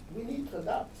change, we need to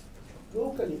adapt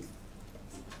locally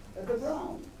at the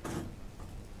ground.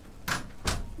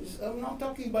 I'm not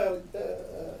talking about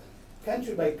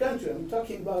country by country. I'm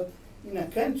talking about in a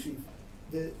country,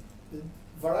 the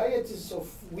varieties of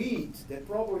wheat that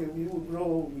probably we will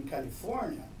grow in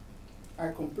California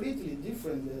are completely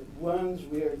different than ones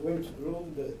we are going to grow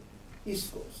the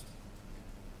East Coast,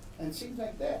 and things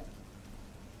like that.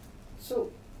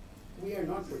 So we are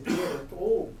not prepared at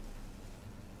all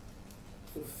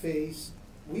to face,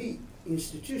 we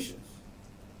institutions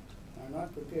are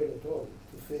not prepared at all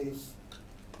to face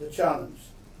the challenge.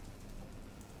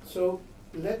 So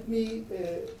let me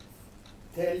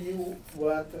tell you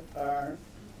what are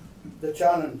the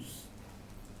challenges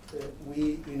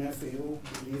we in FAO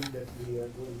believe that we are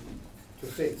going to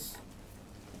face.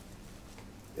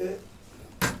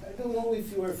 I don't know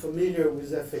if you are familiar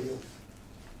with FAO.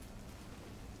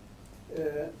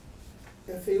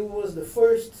 FAO was the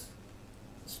first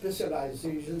specialized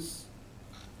agency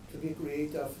to be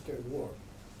created after war,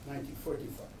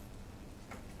 1945.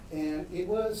 And it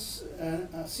was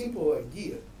a simple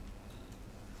idea.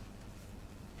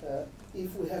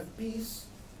 If we have peace,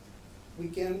 we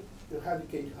can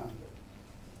eradicate hunger.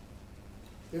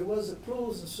 There was a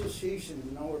close association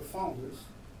in our founders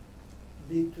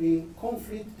between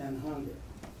conflict and hunger.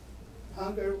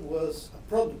 Hunger was a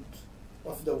product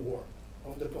of the war,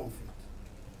 of the conflict.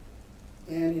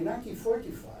 And in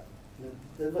 1945, the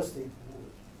devastating war,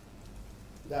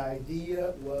 the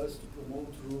idea was to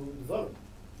promote rural development.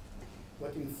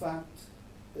 What in fact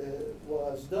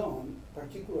was done,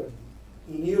 particularly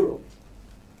in Europe,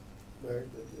 where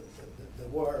the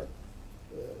war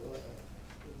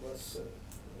was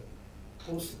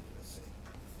hosted, let's say.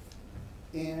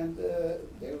 And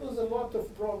there was a lot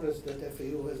of progress that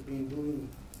FAO has been doing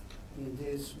in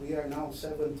this. We are now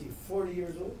 74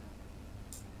 years old.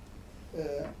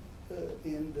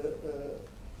 And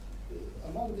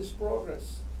among this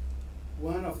progress,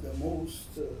 one of the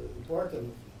most important of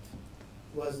it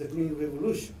was the Green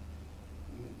Revolution.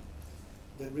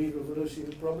 The Green Revolution,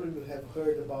 you probably have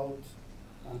heard about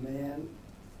a man,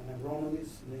 an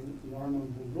agronomist named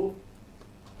Norman Boulot.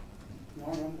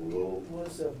 Norman Boulot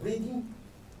was a breeding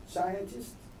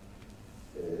scientist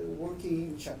working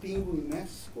in Chapingo in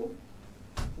Mexico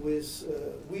with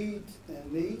wheat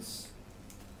and maize,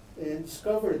 and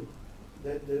discovered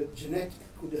that the genetic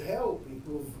could help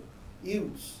improve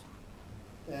yields,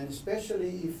 and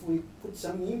especially if we put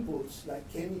some inputs like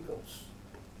chemicals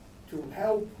to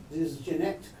help this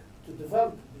genetic to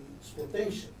develop its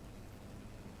potential.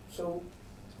 So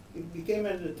it became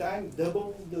at the time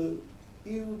double the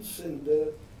yields, and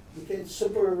became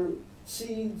super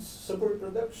seeds, super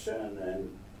production, and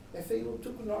FAO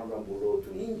took Norman Boulot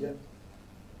to India,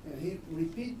 and he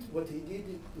repeat what he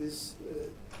did with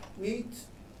wheat,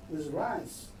 with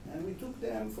rice, and we took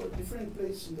them for different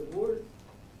places in the world,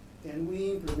 and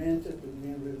we implemented the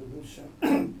Green Revolution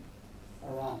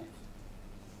around.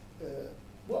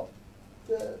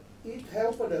 It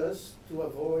helped us to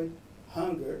avoid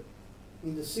hunger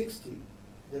in the 60s.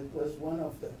 That was one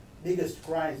of the biggest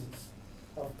crises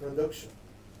of production.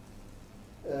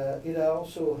 It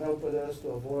also helped us to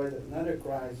avoid another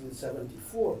crisis in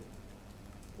 74,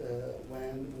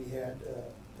 when we had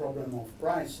a problem of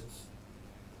prices.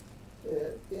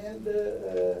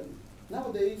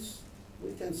 Nowadays,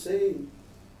 we can say,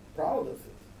 proud of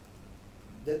it,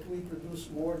 that we produce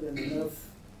more than enough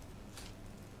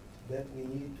that we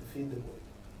need to feed the world.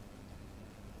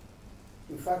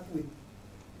 In fact,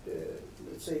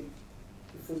 let's say,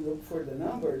 if we look for the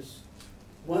numbers,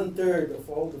 1/3 of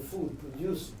all the food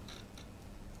produced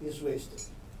is wasted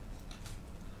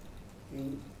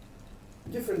in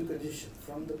different conditions,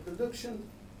 from the production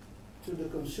to the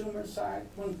consumer side.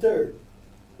 1/3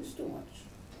 is too much,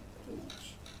 too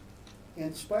much. And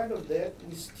in spite of that,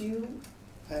 we still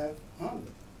have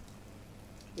hunger.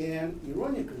 And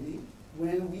ironically,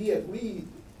 when we agreed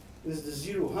with the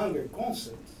zero hunger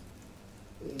concept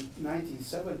in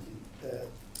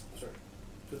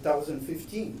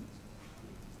 2015,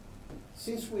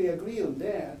 since we agree on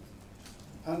that,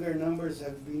 hunger numbers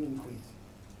have been increasing.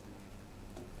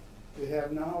 We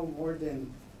have now more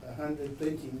than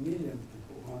 120 million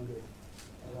people hungry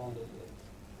around the world.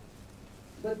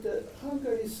 But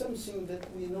hunger is something that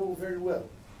we know very well.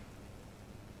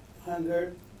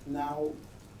 Hunger now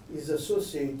is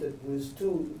associated with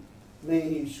two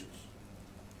main issues.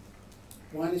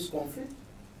 One is conflict.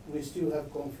 We still have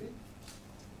conflict.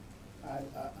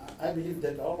 I believe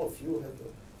that all of you have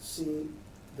seen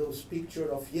those pictures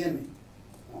of Yemen.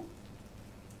 No?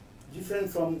 Different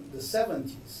from the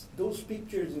 70s. Those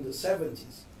pictures in the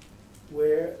 70s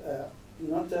where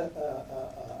not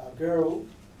a girl,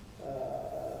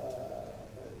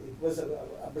 it was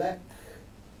a black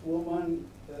woman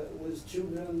with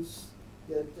children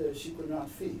that she could not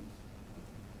feed,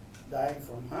 dying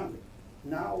from hunger.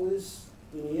 Now is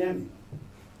in Yemen,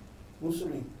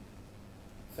 Muslim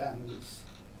families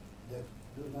that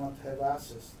do not have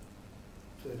access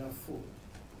to enough food.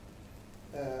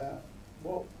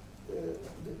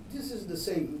 This is the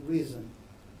same reason,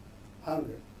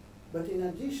 hunger. But in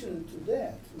addition to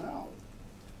that, now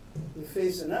we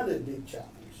face another big challenge,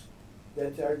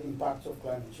 that are the impacts of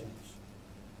climate change.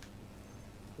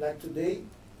 Like today,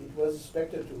 it was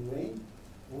expected to rain.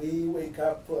 We wake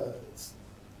up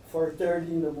 4:30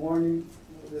 in the morning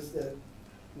with the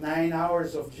 9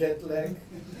 hours of jet lag,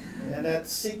 and at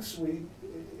 6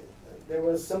 there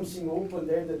was something open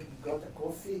there that we got a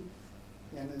coffee,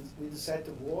 and we decided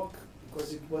to walk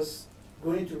because it was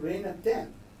going to rain at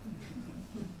 10.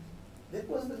 That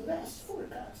was the last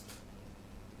forecast.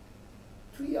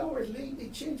 3 hours late, they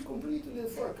changed completely the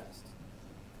forecast.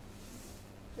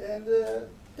 And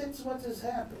that's what has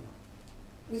happened.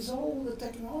 With all the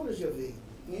technology available,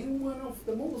 in one of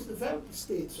the most developed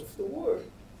states of the world,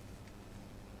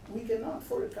 we cannot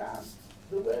forecast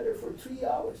the weather for 3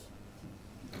 hours.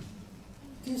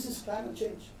 This is climate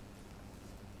change.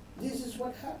 This is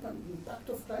what happened, the impact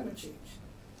of climate change.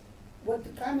 What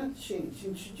the climate change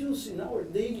introduces in our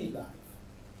daily life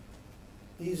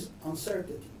is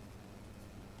uncertainty.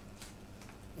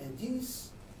 And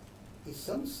this is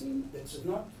something that's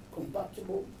not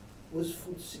compatible with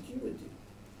food security.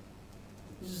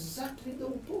 Exactly the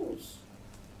opposite.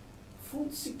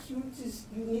 Food security is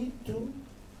you need to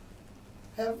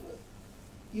have,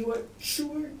 you are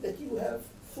sure that you have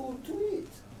food to eat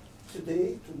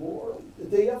today, tomorrow, the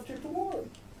day after tomorrow.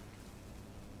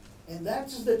 And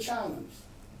that's the challenge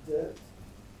that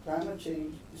climate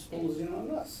change is posing on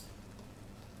us.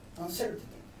 Uncertainty.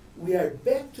 We are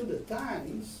back to the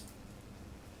times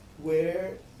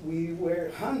where we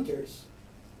were hunters.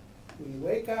 We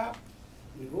wake up,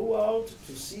 we go out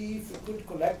to see if we could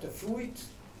collect a fruit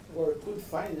or could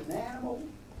find an animal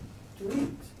to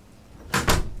eat.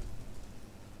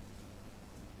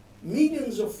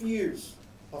 Millions of years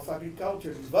of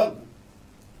agricultural development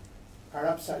are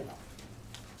upside down.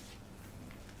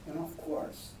 And of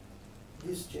course,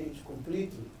 this changed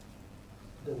completely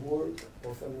the work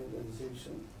of an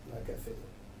organization like FAO.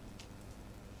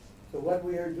 So what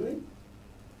we are doing?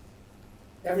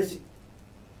 Everything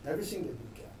that we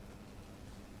can,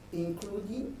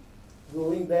 including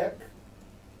going back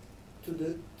to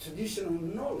the traditional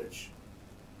knowledge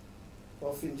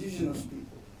of indigenous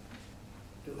people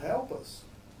to help us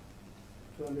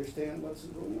to understand what's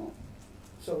going on.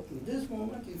 So in this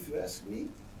moment, if you ask me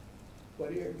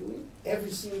what we are doing,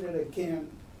 everything that I can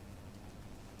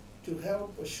to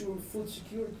help assure food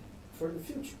security for the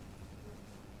future.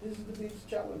 This is the biggest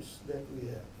challenge that we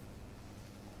have.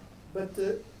 But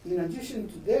in addition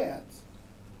to that,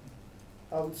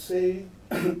 I would say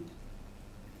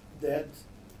that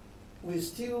we're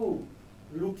still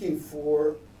looking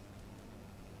for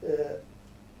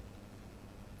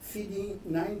feeding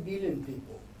 9 billion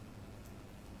people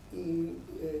in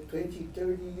 20,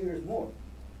 30 years more.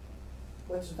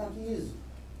 But it's not easy.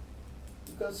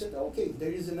 Because said, okay,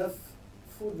 there is enough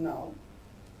food now.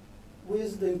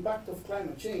 With the impact of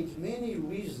climate change, many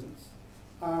regions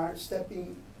are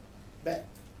stepping back.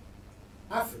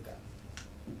 Africa.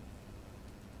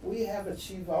 We have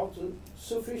achieved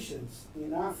autosufficiency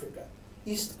in Africa,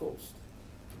 East Coast.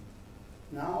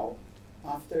 Now,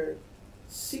 after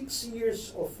 6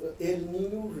 years of El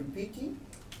Nino repeating,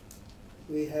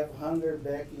 we have hunger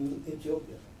back in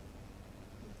Ethiopia.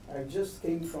 I just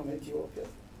came from Ethiopia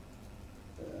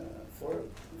 4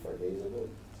 days ago,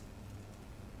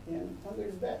 and hunger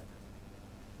is back.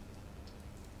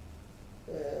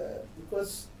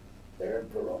 Because there are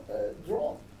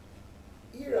drought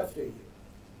year after year.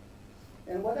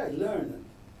 And what I learned,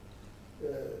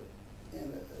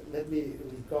 and let me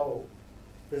recall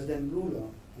President Lula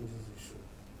on this issue,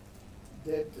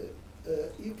 that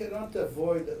you cannot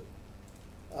avoid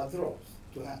a drought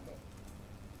to happen,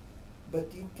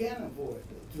 but you can avoid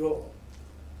a drought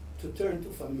to turn to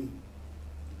famine.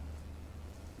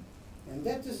 And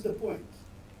that is the point.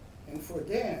 And for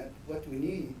that, what we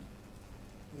need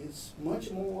is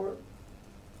much more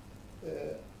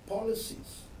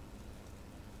policies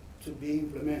to be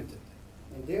implemented.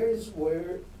 And there is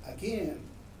where, again,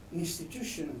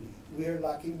 institutionally, we are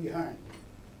lagging behind.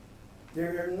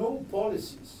 There are no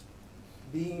policies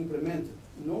being implemented,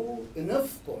 no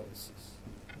enough policies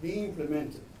being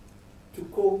implemented to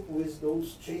cope with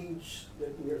those changes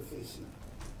that we are facing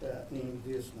in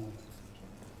this moment.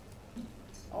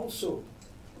 Also,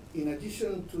 in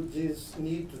addition to this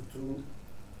need to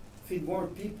feed more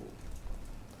people,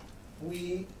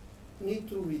 we need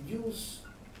to reduce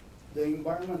the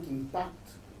environmental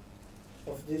impact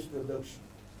of this production.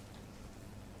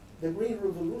 The Green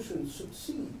Revolution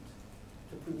succeeded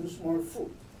to produce more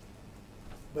food,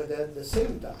 But at the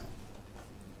same time,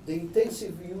 the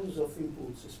intensive use of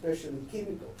inputs, especially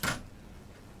chemicals,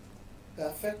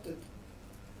 affected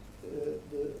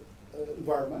the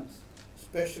environment,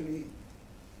 especially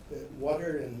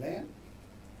water and land,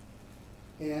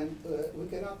 and we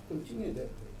cannot continue that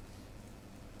way.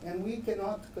 And we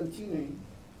cannot continue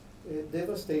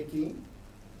devastating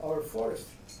our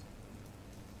forests.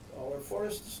 Our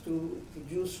forests to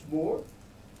produce more,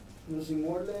 using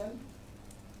more land,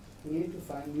 we need to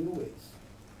find new ways.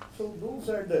 So those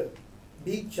are the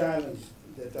big challenges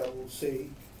that I will say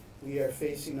we are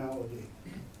facing nowadays,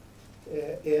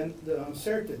 and the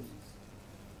uncertainties.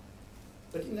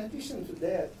 But in addition to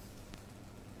that,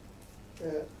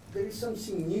 there is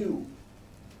something new.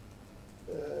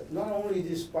 Not only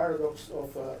this paradox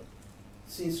of,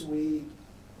 since we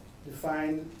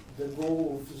define the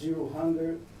goal of zero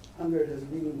hunger, hunger has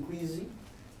been increasing.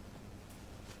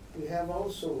 We have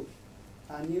also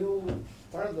a new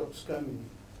paradox coming.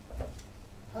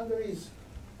 Hunger is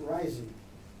rising,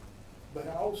 but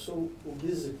also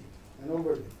obesity and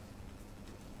overweight.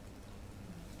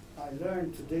 I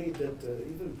learned today that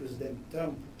even President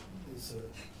Trump is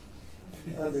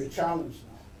under challenge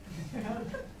now.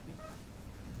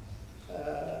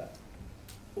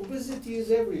 Obesity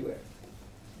is everywhere,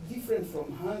 different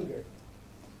from hunger,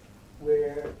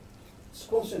 where it's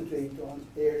concentrated on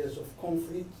areas of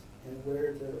conflict and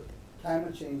where the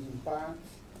climate change impacts.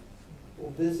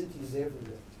 Obesity is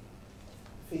everywhere,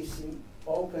 facing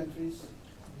all countries,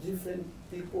 different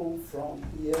people, from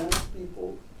young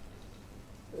people,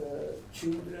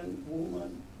 children,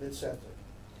 women, etc.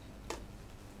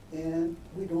 And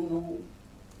we don't know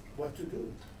what to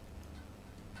do.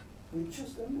 We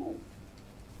just don't know.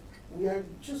 We are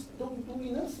just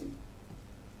doing nothing.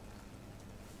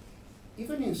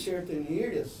 Even in certain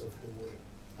areas of the world,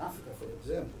 Africa for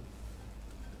example,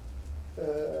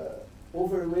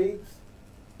 overweight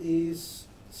is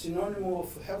synonym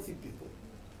of healthy people.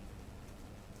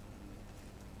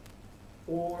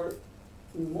 Or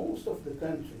in most of the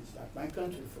countries, like my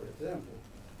country for example,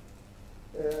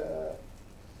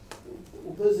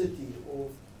 obesity or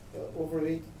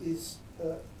overweight is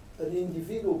an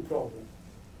individual problem.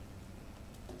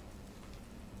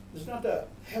 It's not a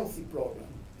healthy problem.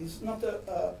 It's not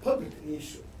a public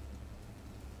issue.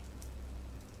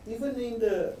 Even in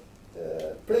the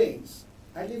plains,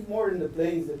 I live more in the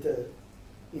plains than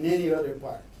in any other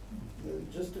part.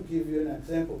 Just to give you an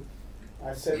example,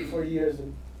 I said 4 years,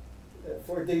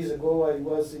 4 days ago I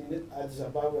was in Addis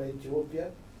Ababa,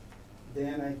 Ethiopia.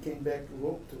 Then I came back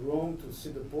to Rome to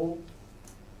see the Pope,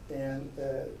 and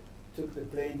took the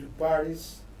plane to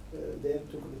Paris, then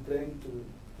took the plane to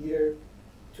here.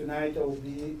 Tonight I'll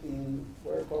be in,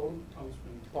 where called?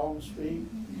 Palm Springs.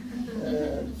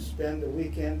 Spend the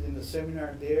weekend in the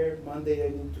seminar there. Monday I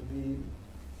need to be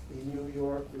in New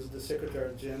York with the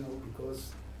Secretary General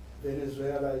because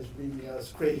Venezuela is bringing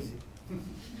us crazy.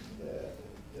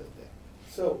 Just that.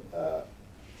 So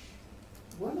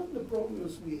one of the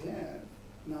problems we have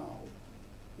now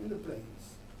in the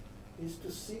plains is to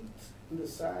sit on the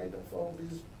side of all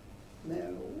these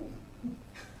men or women.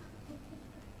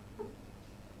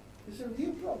 It's a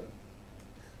real problem.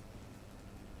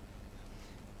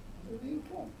 A real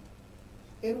problem.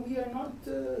 And we are not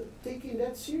taking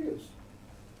that serious.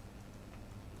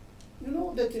 You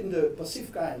know that in the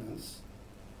Pacific Islands,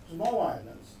 small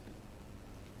islands,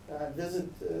 I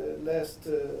visited last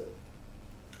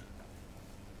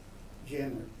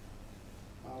January.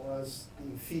 I was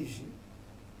in Fiji.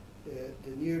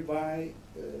 The nearby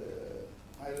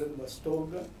island was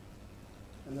Tonga,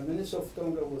 and the Minister of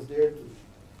Tonga was there to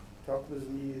talk with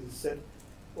me and said,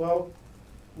 well,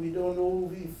 we don't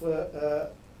know if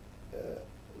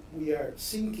we are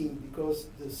sinking because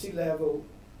the sea level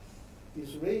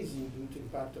is raising due to the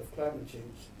impact of climate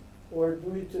change, or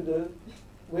due to the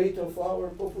weight of our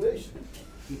population.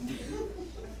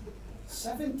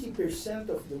 70%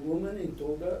 of the women in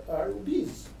Tonga are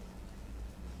obese.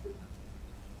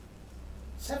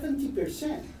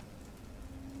 70%.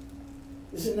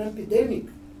 It's an epidemic.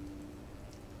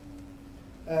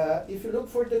 If you look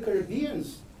for the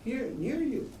Caribbeans here near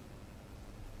you,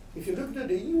 if you look to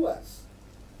the US,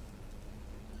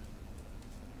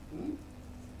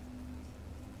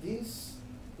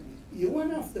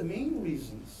 one of the main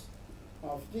reasons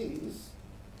of this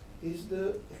is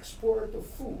the export of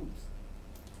food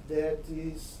that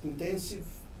is intensive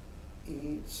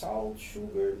in salt,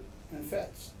 sugar, and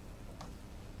fats.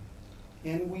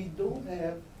 And we don't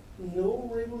have no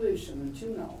regulation until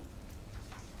now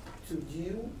to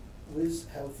deal with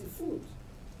healthy food.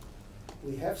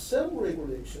 We have some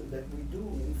regulation that we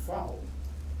do in FAO,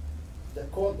 the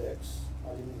Codex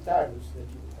alimentarios that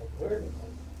you have heard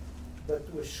about,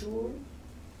 but to assure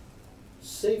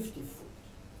safety food.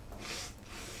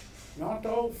 Not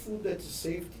all food that is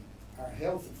safety are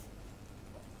healthy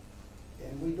food.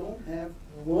 And we don't have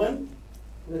one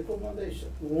recommendation,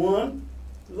 one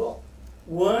law,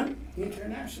 one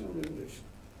international regulation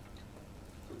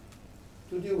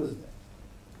to deal with that.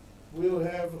 We'll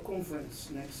have a conference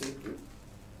next April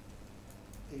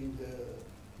in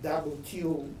the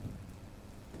WTO,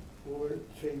 World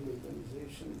Trade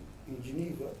Organization in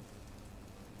Geneva,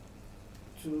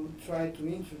 to try to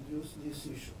introduce this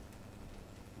issue.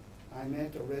 I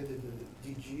met already the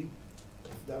DG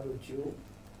of WTO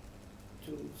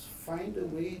to find a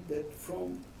way that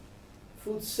from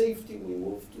food safety we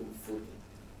move to food,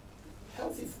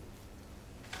 healthy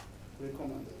food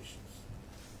recommendations.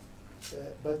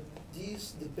 But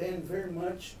these depend very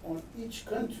much on each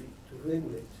country to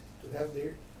regulate, to have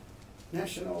their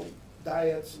national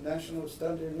diets, national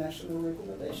standard, national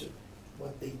recommendation.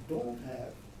 What they don't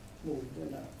have moved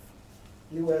enough.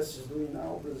 US is doing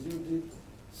now, Brazil did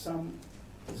some,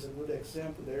 is a good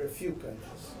example. There are a few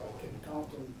countries, I can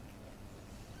count on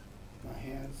my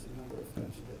hands the number of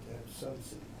countries that have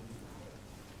something.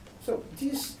 So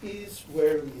this is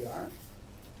where we are,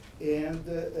 and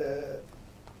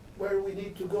where we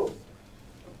need to go.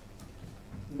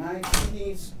 My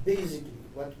feeling is basically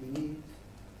what we need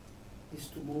is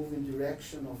to move in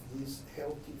direction of this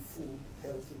healthy food,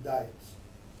 healthy diets.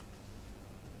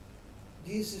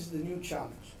 This is the new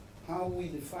challenge. How we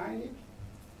define it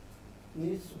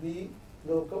needs to be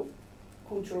local,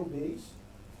 cultural based.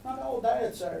 Not all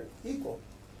diets are equal.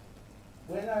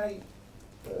 When I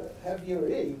have your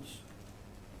age,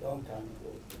 long time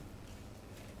ago,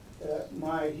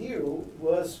 my hero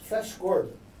was Flash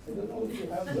Gordon. I don't know if you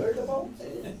have heard about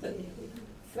it.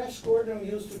 Flash Gordon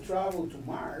used to travel to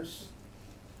Mars,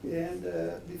 and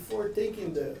before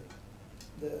taking the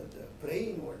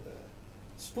plane or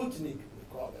the Sputnik, we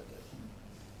call it,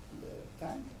 the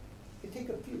time, he take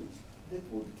a pill that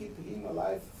would keep him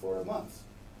alive for a month.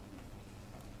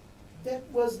 That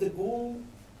was the goal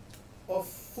of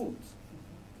food,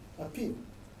 a pill.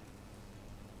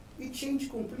 It changed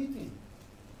completely.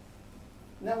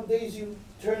 Nowadays you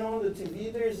turn on the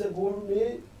TV, there's a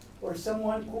gourmet or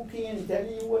someone cooking and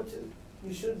telling you what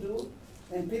you should do,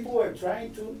 and people are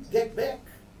trying to get back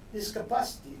this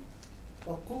capacity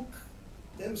of cook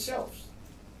themselves.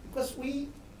 Because we,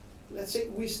 let's say,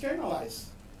 we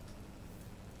externalize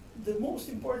the most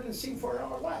important thing for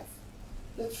our life,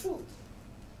 that's food.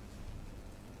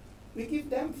 We give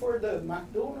them for the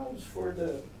McDonald's, for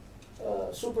the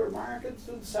supermarket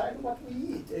to decide what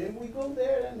we eat. And we go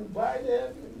there and buy that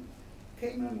and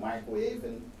came in a microwave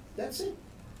and that's it.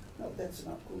 No, that's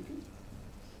not cooking.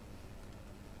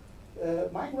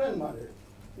 My grandmother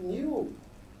knew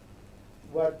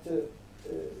what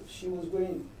she was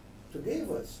going to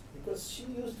give us because she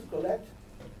used to collect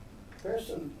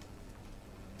person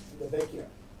in the backyard.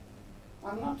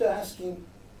 I'm not asking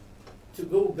to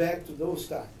go back to those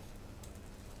times.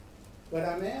 What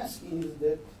I'm asking is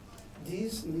that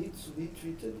this needs to be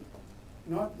treated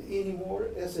not anymore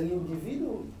as an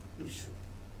individual issue,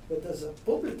 but as a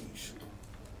public issue.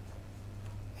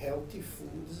 Healthy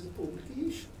food is a public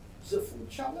issue. It's a food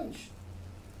challenge.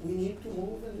 We need to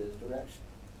move in this direction.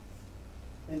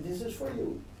 And this is for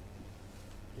you.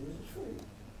 This is for you.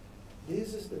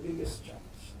 This is the biggest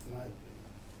challenge, in my opinion.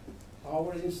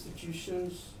 Our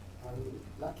institutions are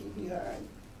lacking behind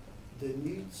the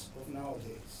needs of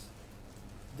nowadays.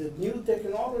 The new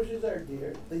technologies are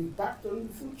there, the impact on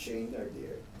the food chain are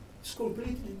there. It's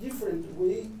completely different the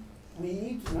way we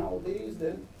eat nowadays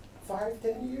than 5,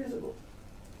 10 years ago.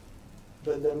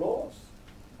 But the laws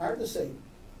are the same.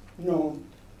 No,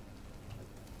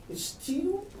 it's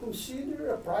still considered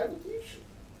a private issue,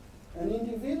 an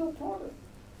individual product.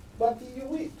 What do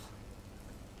you eat?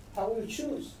 How you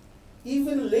choose?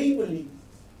 Even labeling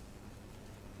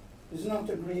is not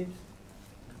agreed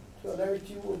to alert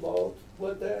you about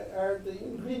what are the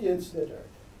ingredients that are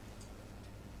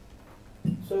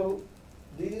there. So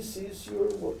this is your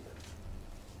work.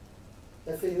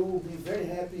 FAO will be very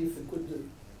happy if we could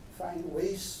find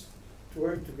ways to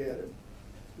work together,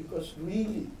 because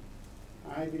really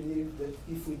I believe that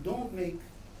if we don't make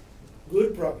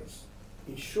good progress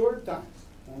in short time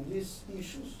on these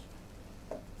issues,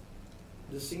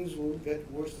 the things will get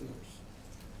worse and worse.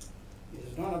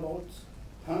 It is not about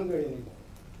hunger anymore.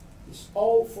 It's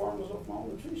all forms of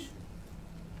malnutrition.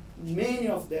 Many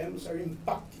of them are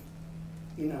impacting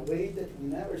in a way that we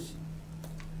never see.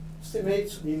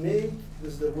 Estimates we made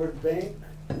with the World Bank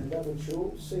and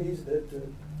WHO says that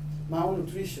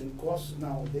malnutrition costs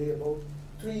nowadays about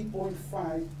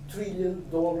 $3.5 trillion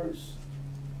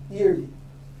yearly.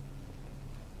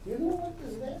 You know what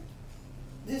is that?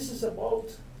 This is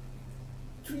about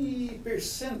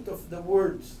 3% of the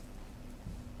world's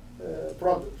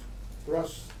product,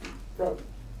 gross product.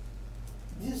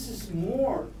 This is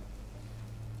more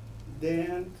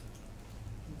than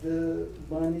the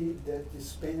money that is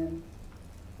spent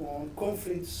on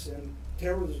conflicts and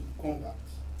terrorism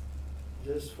combats,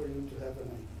 just for you to have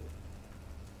an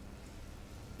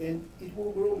idea. And it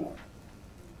will grow more,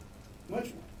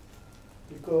 much more,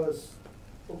 because,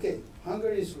 okay,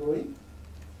 hunger is growing,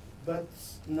 but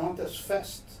not as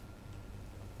fast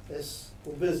as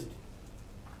obesity.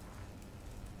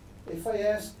 If I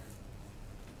ask,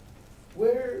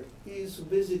 where is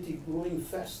obesity growing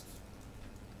fast?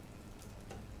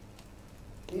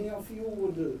 Any of you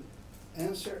would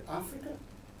answer Africa?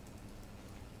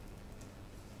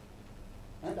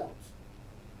 I doubt.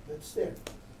 That's there,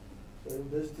 where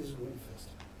obesity is growing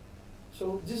faster.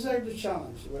 So these are the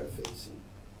challenges we're facing.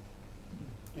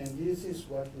 And this is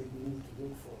what we need to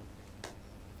look for.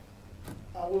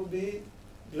 I will be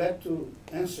glad to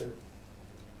answer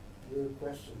your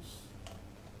questions.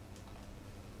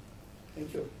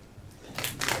 Thank you.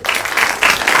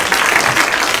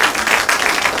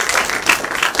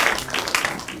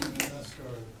 Ask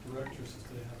our directors if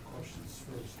they have questions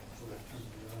first before I turn to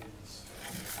the audience.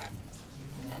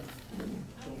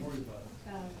 Don't worry about it.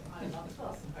 I'd love to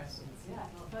ask some questions. Yeah.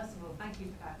 Well, first of all, thank you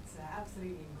for that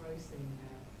absolutely engrossing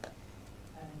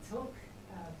talk.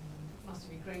 Must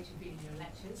have been great to be in your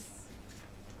lectures.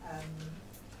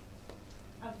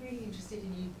 I'm really interested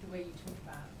in the way you talk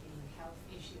about the health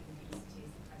issue and obesity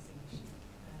as the pressing issue.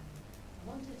 I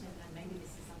wanted to, and maybe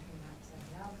this is something that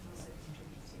Hilal can also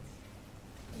contribute to.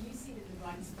 Do you see that the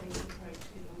rights-based approach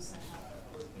could also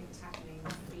help in tackling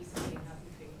obesity and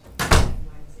healthy food in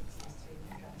ways it seems to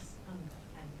address hunger?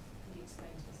 And could you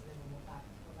explain to us a little what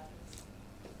that is?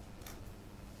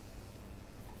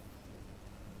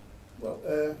 Well,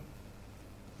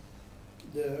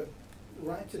 the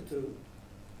right to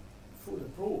food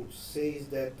approach says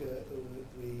that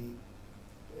we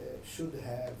should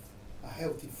have a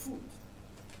healthy food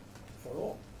for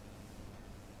all.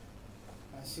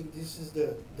 I think this is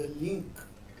the link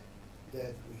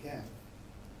that we have.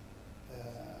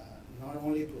 Not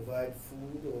only provide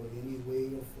food or any way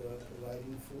of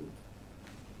providing food,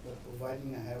 but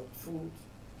providing a healthy food.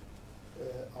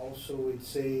 Also it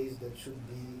says that should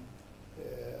be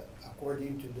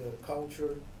according to the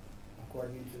culture,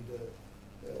 according to the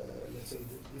let's say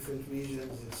the different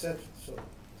regions, etc. So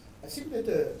I think that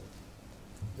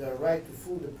the right to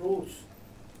food approach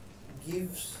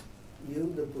gives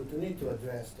you the opportunity to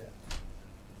address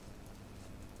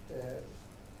that.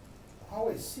 How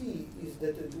I see is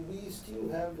that we still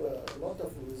have a lot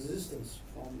of resistance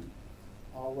from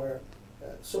our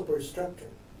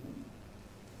superstructure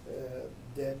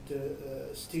that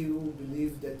still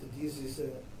believe that this is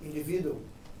an individual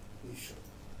issue.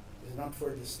 It's not for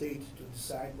the state to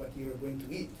decide what you are going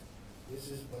to eat. This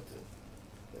is what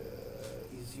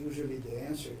is usually the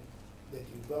answer that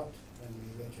you got when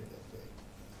we venture that way.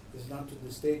 It's not to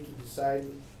the state to decide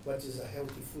what is a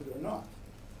healthy food or not,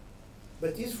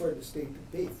 but it's for the state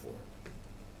to pay for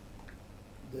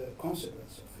the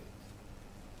consequence of it.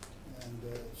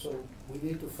 And so we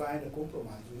need to find a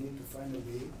compromise. We need to find a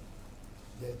way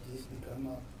that this become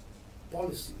a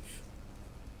policy issue.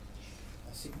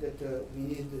 I think that we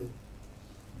need to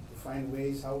find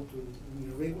ways how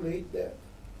to regulate that.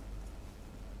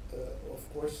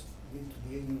 Of course, need to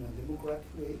be in a democratic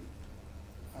way,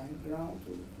 find ground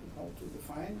to how to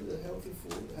define the healthy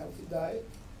food, healthy diet.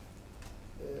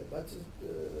 But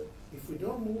if we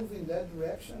don't move in that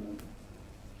direction,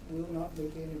 we will not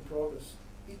make any progress.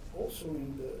 It also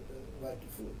in the right to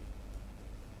food.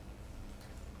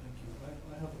 Thank you.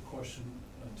 I have a question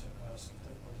to ask.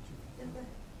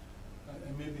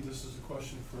 And maybe this is a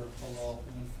question for Hilal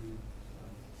and for you,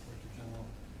 Dr. General.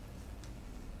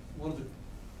 One of the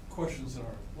questions in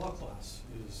our law class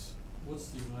is, what's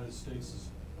the United States'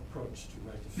 approach to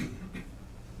right to food?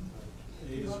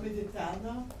 You want me to tell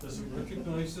now? Does it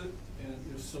recognize it, and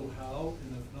if so, how,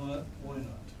 and if not, why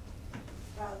not?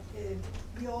 Well,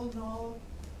 we all know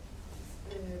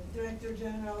Director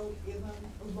General even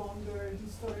a longer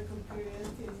historical period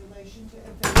in relation to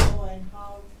FAO and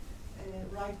how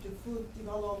right to food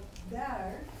developed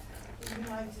there. The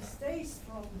United States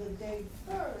from the day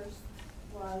first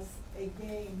was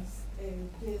against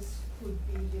this could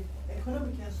be the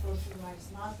economic and social rights,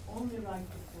 not only right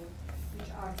to food, which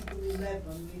Article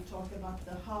 11, we talk about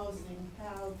the housing,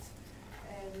 health,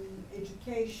 and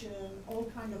education, all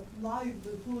kind of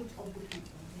livelihood of the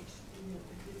people. Which,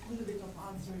 a little bit of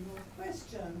answer your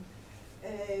question.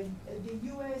 The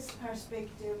U.S.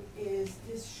 perspective is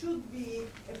this should be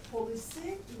a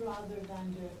policy rather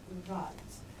than the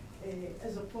rights,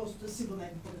 as opposed to civil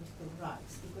and political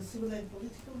rights. Because civil and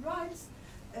political rights,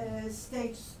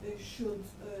 states should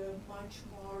much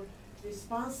more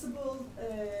responsible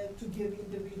to give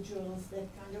individuals that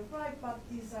kind of right, but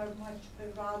these are much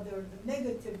rather the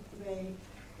negative way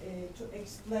to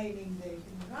explaining the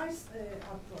human rights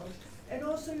approach. And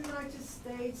also United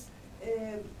States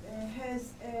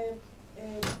has a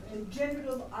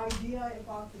general idea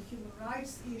about the human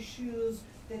rights issues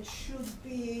that should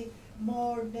be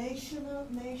more nation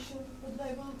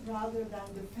level rather than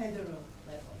the federal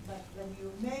level. But when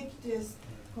you make this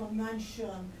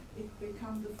convention, it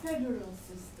becomes the federal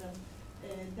system,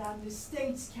 then the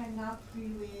states cannot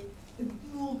really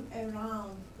move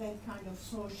around that kind of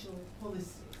social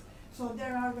policies. So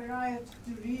there are a variety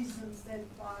of reasons that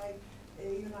why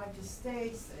United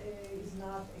States is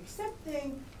not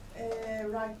accepting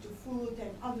right to food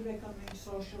and other economic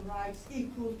social rights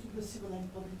equal to the civil and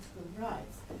political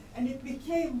rights. And it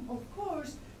became, of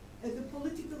course, the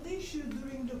political issue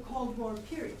during the Cold War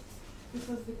period.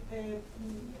 Because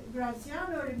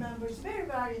Graziano remembers very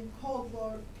well in Cold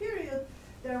War period,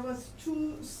 there was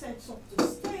two sets of the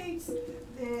states.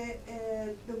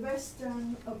 The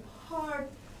western part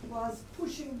was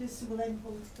pushing the civil and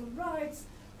political rights,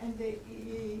 and the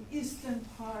eastern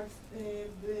part,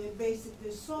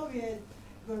 basically Soviet,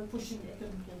 were pushing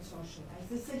economic and social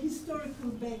rights. It's a historical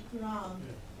background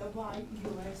of why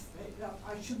U.S.,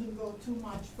 I shouldn't go too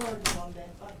much further on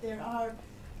that, but there are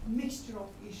mixture of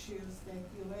issues that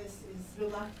U.S. is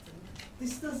reluctant.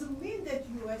 This doesn't mean that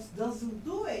U.S. doesn't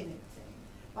do anything,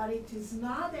 but it is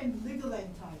not a legal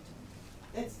entitlement.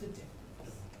 That's the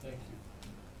difference. Thank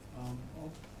you.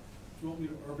 Do you want me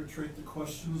to arbitrate the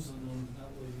questions, and then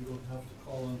that way you don't have to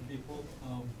call on people?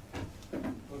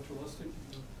 Dr. Lustig?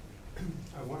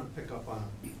 I want to pick up on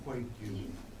a point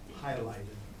you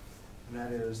highlighted, and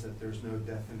that is that there's no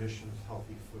definition of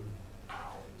healthy food.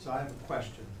 So I have a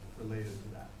question related to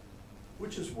that.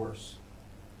 Which is worse,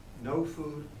 no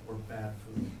food or bad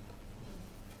food?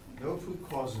 No food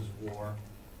causes war,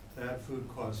 bad food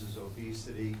causes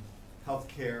obesity,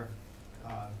 healthcare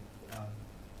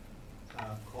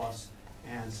costs,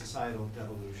 and societal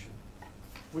devolution.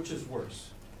 Which is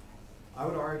worse? I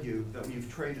would argue that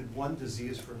we've traded one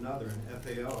disease for another, and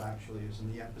FAO actually is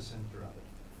in the epicenter of it.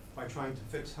 By trying to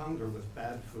fix hunger with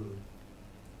bad food,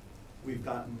 we've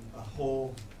gotten a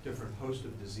whole different host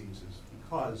of diseases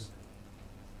because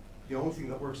the only thing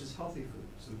that works is healthy food.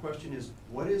 So the question is,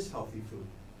 what is healthy food?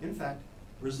 In fact,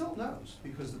 Brazil knows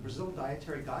because the Brazil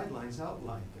dietary guidelines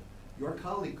outlined it. Your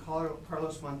colleague,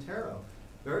 Carlos Monteiro,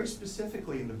 very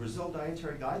specifically in the Brazil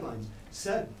dietary guidelines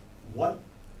said what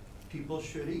people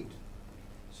should eat.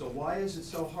 So why is it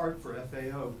so hard for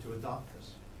FAO to adopt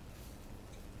this?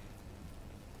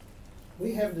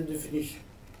 We have the definition.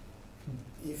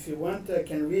 If you want, I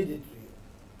can read it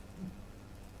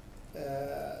to you.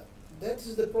 That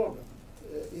is the problem.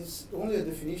 It's only a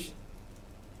definition.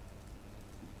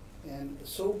 And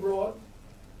so broad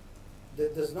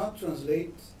that does not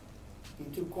translate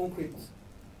into concrete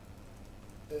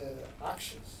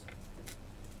actions.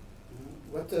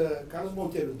 What Carlos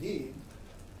Monteiro did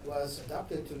was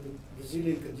adapted to the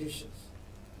Brazilian conditions.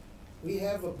 We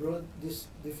have a broad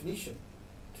definition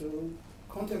to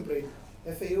contemplate.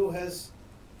 FAO has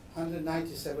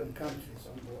 197 countries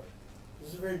on board.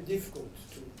 It's very difficult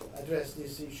to address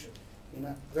this issue in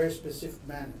a very specific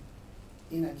manner.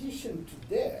 In addition to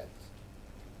that,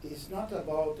 it's not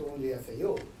about only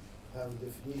FAO to have a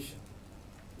definition.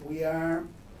 We are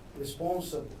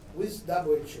responsible with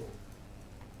WHO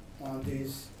on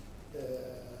these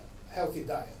healthy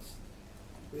diets.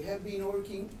 We have been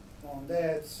working on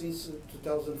that since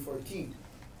 2014.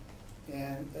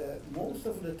 And most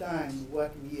of the time,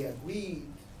 what we agreed,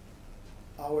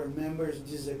 our members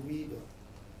disagreed on.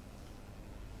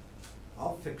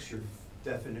 I'll fix your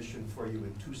definition for you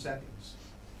in 2 seconds.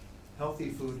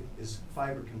 Healthy food is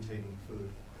fiber-containing food,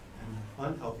 and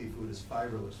unhealthy food is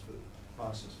fiberless food,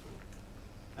 processed food.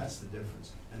 That's the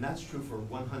difference. And that's true for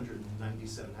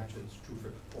 197, actually it's true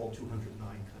for all 209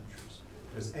 countries.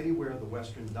 Because anywhere the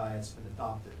Western diet's been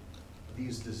adopted,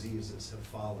 these diseases have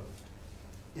followed.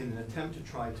 In an attempt to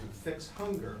try to fix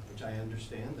hunger, which I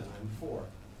understand and I'm for,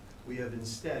 we have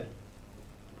instead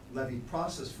levied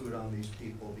processed food on these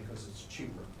people because it's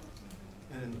cheaper,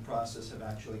 and in the process have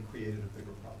actually created a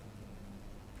bigger problem.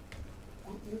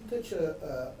 You touch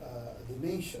a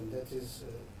dimension that is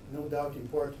no doubt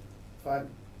important, fiber.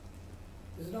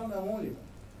 It's not the only one.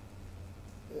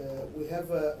 We have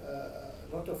a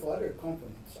lot of other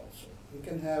components also. We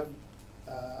can have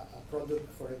a product,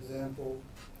 for example,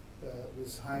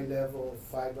 with high level of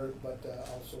fiber, but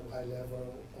also high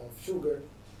level of sugar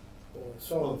or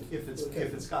salt. Well,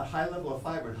 if it's got high level of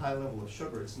fiber and high level of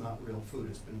sugar, it's not real food,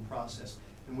 it's been processed.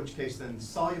 In which case then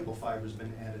soluble fiber's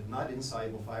been added, not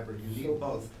insoluble fiber, you need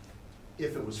both.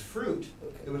 If it was fruit,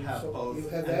 it would have So both you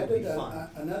have and it would be added fun.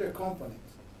 another component.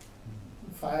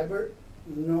 Fiber,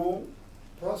 no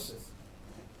process.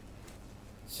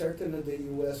 Certainly the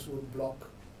US would block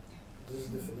this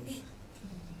definition.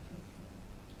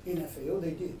 In FAO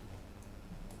they did.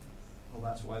 Well,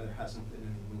 that's why there hasn't been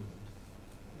any movement.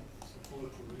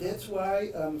 That's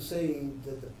why I'm saying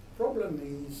that the problem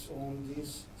is on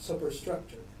this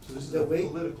superstructure. So this is The a way-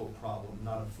 political problem,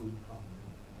 not a food problem.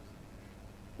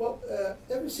 Well,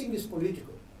 everything is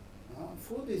political.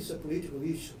 Food is a political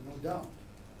issue, no doubt.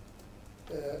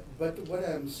 But what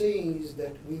I'm saying is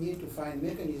that we need to find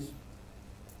mechanism,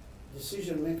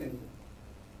 decision mechanism,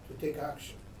 to take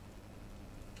action.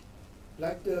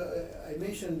 Like I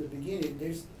mentioned in the beginning,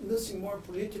 there's nothing more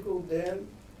political than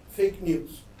fake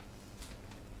news.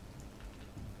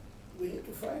 We need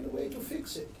to find a way to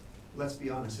fix it. Let's be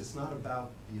honest, it's not about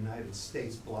the United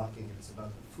States blocking it, it's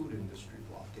about the food industry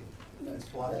blocking it. It's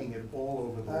blocking it all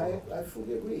over the world. I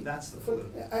fully agree. That's the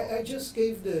But political I just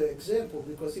gave the example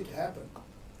because it happened.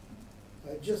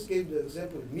 I just gave the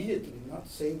example immediately, not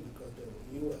saying because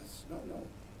the US. No.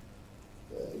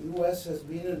 The US has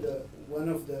been one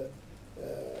of the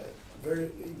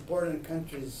very important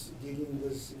countries dealing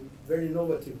with very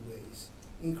innovative ways,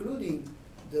 including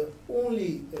the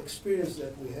only experience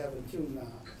that we have until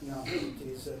now it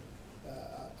is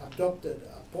adopted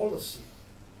a policy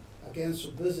against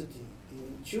obesity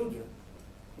in children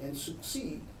and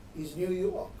succeed is New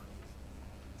York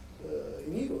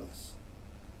in US.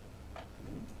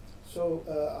 So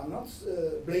I'm not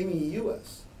blaming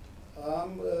US.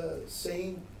 I'm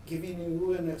saying, giving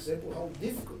you an example how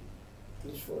difficult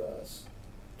it is for us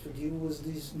to deal with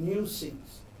these new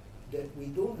things that we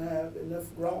don't have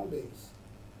enough ground base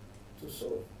to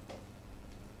solve.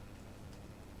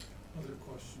 Other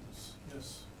questions?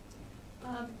 Yes.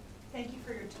 Thank you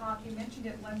for your talk. You mentioned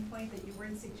at one point that you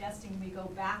weren't suggesting we go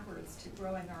backwards to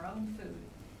growing our own food.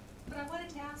 But I wanted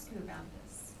to ask you about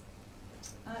this.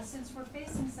 Since we're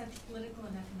facing such political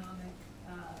and economic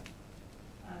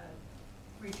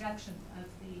rejection of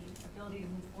the ability to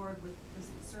move forward with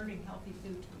serving healthy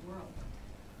food to the world,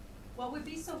 what would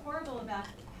be so horrible about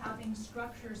having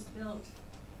structures built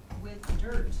with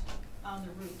dirt on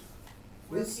the roof,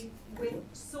 with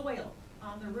soil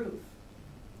on the roof,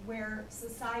 where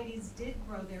societies did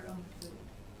grow their own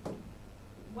food?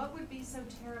 What would be so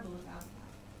terrible about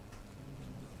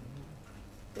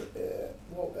that?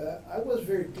 I was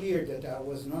very clear that I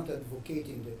was not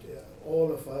advocating that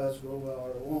all of us grow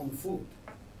our own food.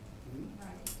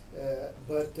 Right.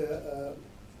 But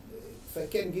if I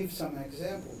can give some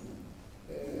example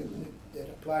that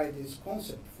apply this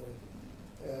concept for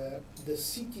the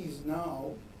cities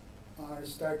now are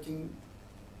starting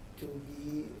to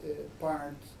be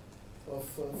part of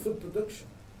food production.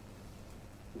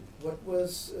 What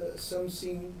was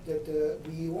something that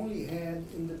we only had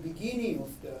in the beginning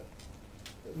of the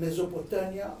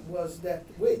Mesopotamia was that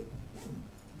way.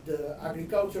 The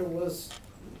agriculture was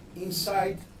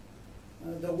inside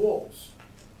the walls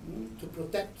to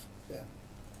protect them.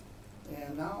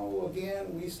 And now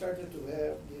again we started to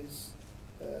have this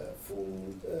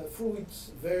food,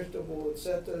 fruits, vegetables,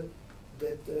 etc.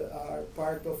 that are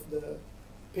part of the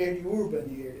peri-urban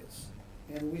areas.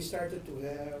 And we started to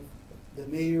have the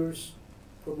mayors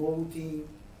promoting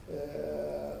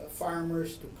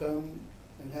farmers to come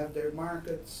and have their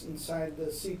markets inside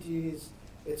the cities,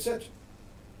 etc.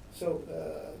 So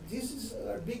this is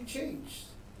a big change.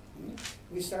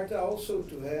 We started also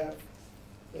to have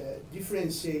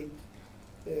differentiate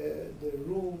the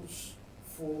rules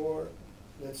for,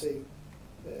 let's say,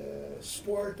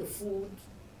 sport food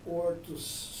or to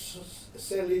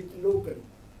sell it locally.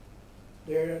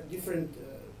 There are different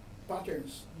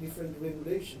patterns, different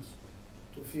regulations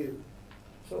to fill.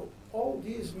 So all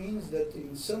this means that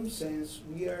in some sense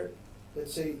we are,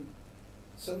 let's say,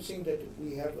 something that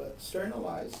we have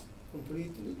externalized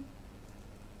completely,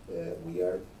 we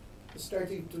are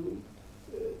starting to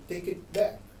take it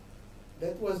back.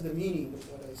 That was the meaning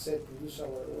of what I said, produce our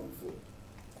own food.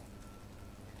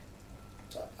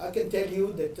 I can tell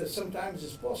you that sometimes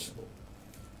it's possible.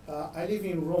 I live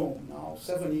in Rome now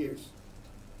 7 years,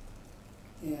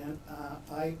 and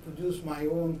I produce my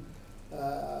own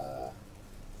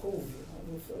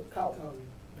cow.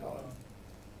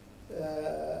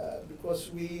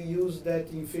 because we use that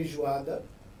in feijoada.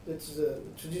 That's a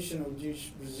traditional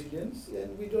dish Brazilians,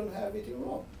 and we don't have it in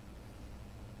Rome.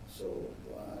 So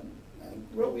I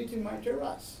grow it in my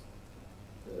terrace.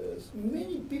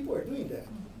 Many people are doing that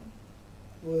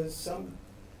with some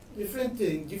different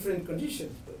thing, different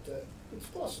conditions, but it's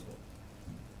possible.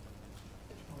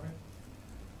 All right.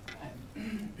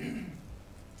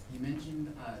 You mentioned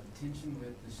tension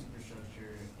with the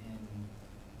superstructure and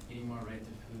getting more right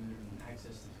to food and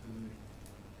access to food,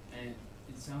 and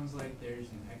it sounds like there's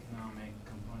an economic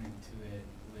component to it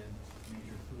with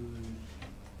major food.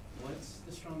 What's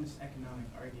the strongest economic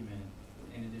argument,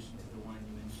 in addition to the one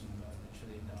you mentioned about the $1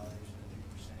 trillion and the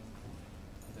 3%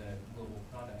 of the global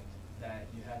product, that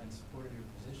you have in support of your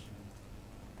position?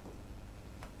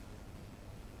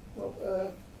 Well,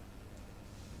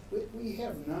 we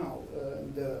have now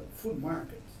the food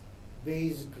market,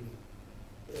 basically,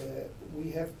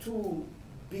 we have two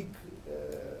big,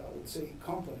 I would say,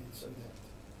 components on that.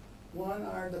 One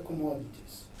are the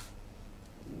commodities,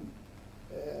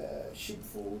 cheap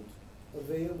food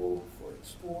available for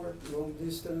export, long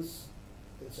distance,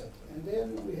 etc. And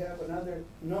then we have another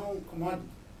non-commodity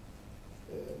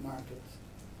market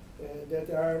that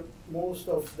are most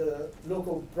of the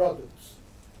local products,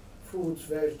 fruits,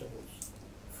 vegetables,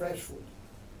 fresh food.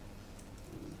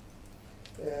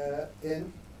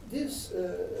 And this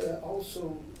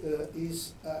also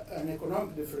is an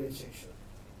economic differentiation.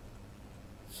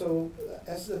 So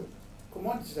as the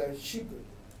commodities are cheaper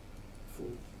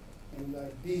food and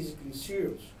are basically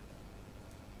cereals,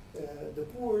 the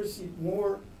poor eat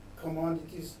more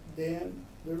commodities than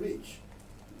the rich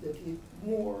that eat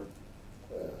more,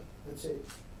 let's say,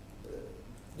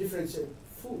 differentiated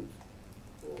food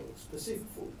or specific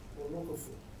food or local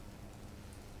food.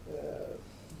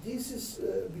 This is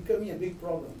becoming a big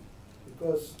problem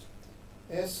because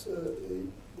as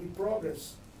we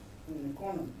progress in the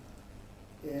economy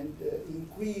and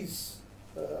increase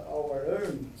our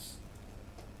earnings,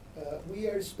 we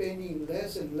are spending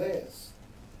less and less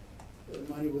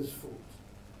money with food.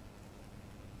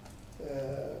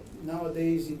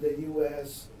 Nowadays in the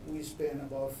US, we spend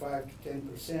about 5 to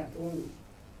 10% only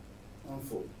on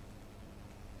food.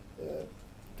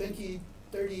 20,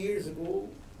 30 years ago,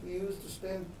 we used to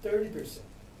spend 30%.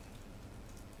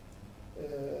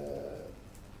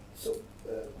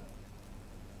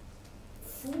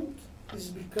 Food is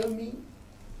becoming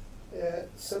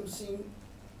something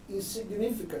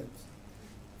insignificant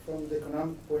from the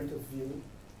economic point of view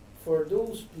for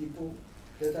those people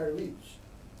that are rich.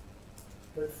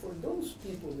 But for those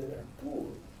people that are poor,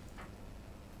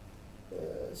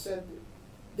 said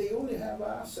they only have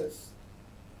access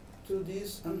to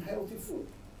this unhealthy food.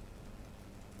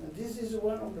 And this is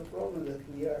one of the problems that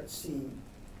we are seeing,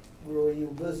 growing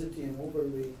obesity and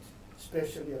overweight,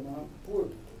 especially among poor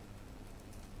people.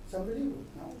 It's unbelievable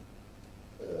now.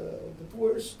 The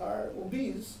poor are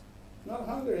obese, not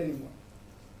hungry anymore.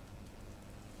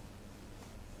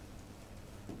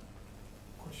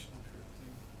 Question up here,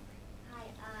 Hi,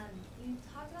 you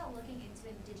talked about looking into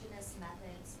indigenous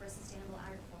methods for sustainable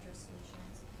agriculture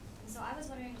solutions. And so I was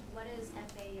wondering, what is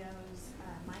FAO's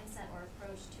mindset or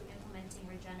approach to implementing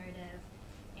regenerative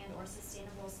and or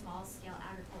sustainable small-scale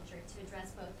agriculture to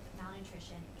address both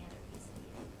malnutrition and obesity?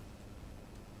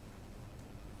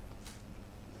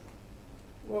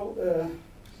 Well,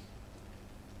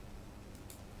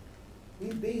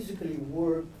 we basically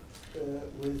work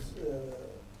with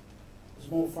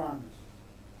small farmers.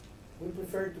 We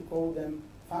prefer to call them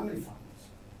family farmers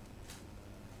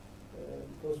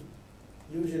because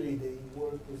usually they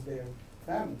work with their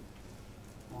family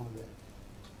on that.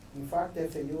 In fact,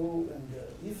 FAO and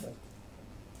IFA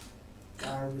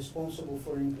are responsible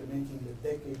for implementing the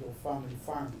decade of family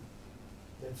farming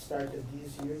that started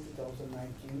this year,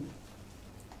 2019,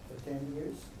 for 10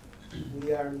 years.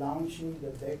 We are launching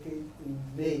the decade in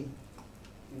May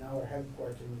in our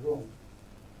headquarters in Rome.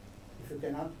 If you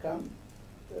cannot come,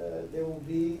 there will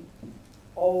be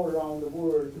all around the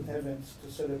world events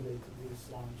to celebrate this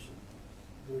launch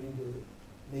during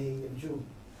the May and June.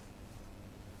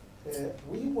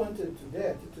 We wanted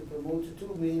to promote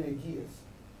two main ideas.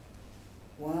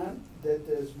 One, that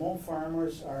the small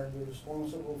farmers are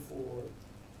responsible for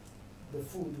the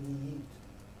food we eat,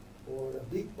 or a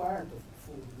big part of the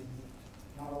food we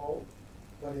eat. Not all,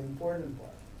 but an important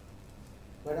part.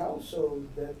 But also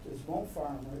that the small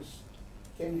farmers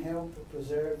can help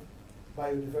preserve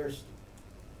biodiversity.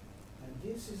 And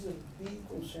this is a big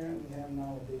concern we have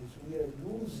nowadays. We are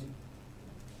losing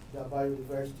the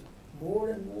biodiversity. More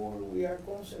and more we are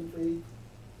concentrating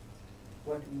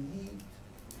what we eat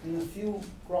in a few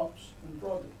crops and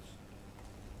products.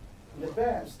 In the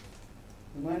past,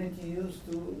 humanity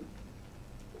used to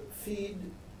feed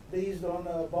based on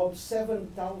about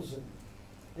 7,000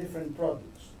 different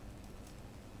products.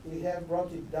 We have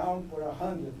brought it down for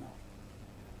 100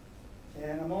 now.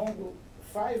 And among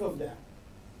 5 of them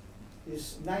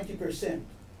is 90%.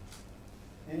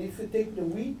 And if you take the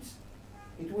wheat,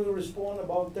 it will respond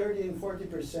about 30 and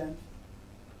 40%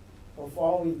 of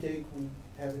all intake we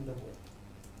have in the world.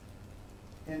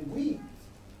 And wheat,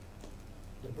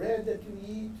 the bread that you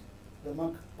eat,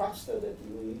 the pasta that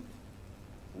you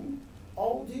eat,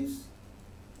 all this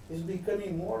is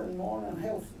becoming more and more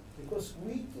unhealthy because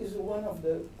wheat is one of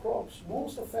the crops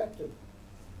most affected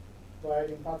by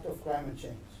the impact of climate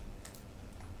change.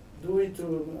 Due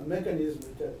to a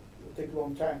mechanism that will take a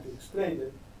long time to explain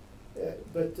it,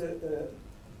 but the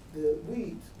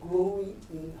wheat growing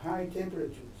in high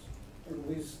temperatures and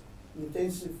with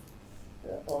intensive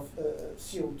of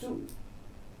CO2,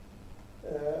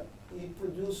 it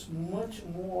produces much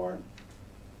more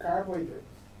carbohydrates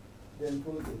than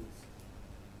proteins,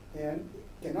 and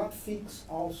cannot fix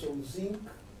also zinc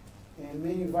and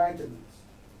many vitamins.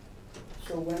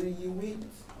 So when you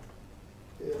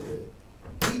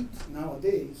eat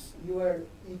nowadays, you are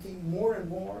eating more and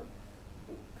more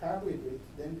carbohydrates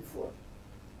than before.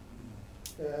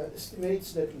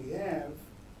 Estimates that we have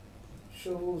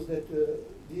shows that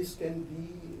this can be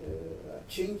a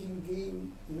changing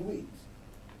game in wheat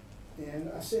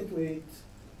and accentuate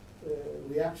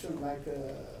reaction like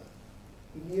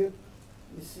ear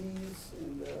disease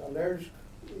and allergic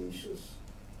issues.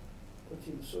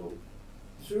 So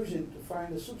it's urgent to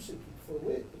find a substitute for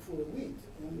wheat,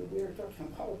 and we are talking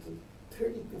about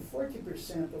 30 to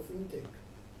 40% of intake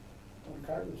on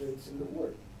carbohydrates in the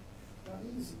world. Not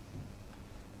easy.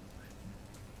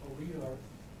 Well, we are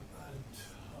out of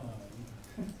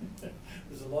time.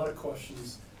 There's a lot of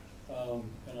questions,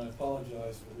 and I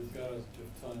apologize, but we've got to give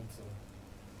time to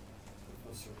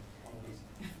Professor.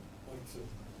 Like to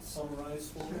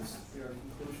summarize for us our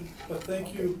conclusion. But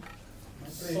thank you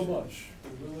so much.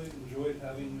 We really enjoyed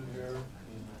having you here,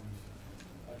 and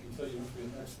I can tell you have to be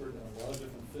an expert in a lot of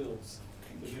different fields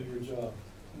to do your job.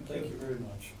 Thank you very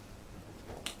much.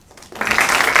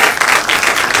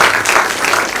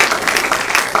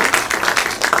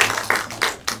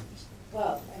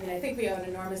 Well, I mean, I think we owe an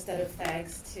enormous debt of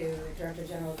thanks to Director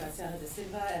General Graziano da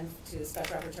Silva and to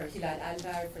Special Rapporteur Hilal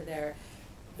Elver for their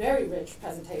very rich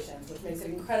presentations, which makes it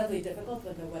incredibly difficult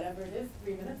with the whatever it is,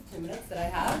 3 minutes, 2 minutes that I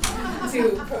have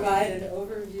to provide an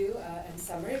overview and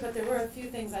summary. But there were a few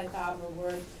things I thought were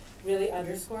worth really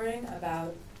underscoring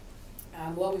about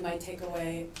what we might take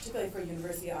away, particularly for a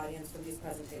university audience from these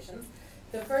presentations.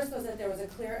 The first was that there was a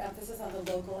clear emphasis on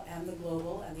the local and the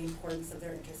global and the importance of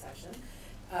their intersection.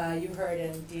 You heard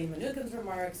in Dean Manukin's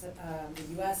remarks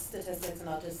the US statistics, and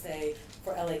I'll just say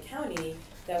for LA County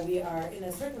that we are in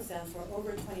a circumstance where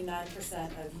over 29%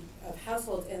 of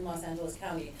households in Los Angeles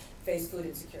County face food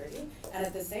insecurity. And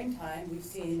at the same time, we've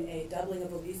seen a doubling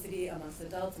of obesity amongst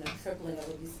adults and a tripling of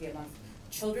obesity amongst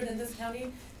children in this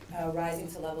county, rising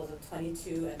to levels of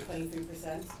 22 and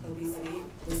 23% obesity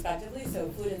respectively. So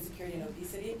food insecurity and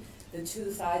obesity, the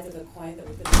two sides of the coin that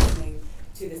we've been listening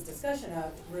to this discussion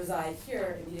of, reside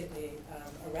here immediately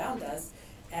around us,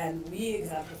 and we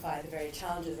exemplify the very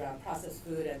challenges around processed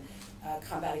food and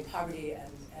combating poverty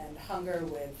and hunger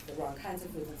with the wrong kinds of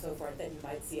foods and so forth that you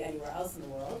might see anywhere else in the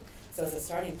world. So as a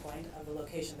starting point of the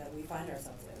location that we find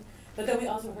ourselves in. But then we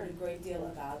also heard a great deal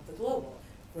about the global,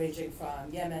 ranging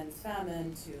from Yemen's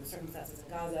famine to circumstances in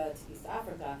Gaza to East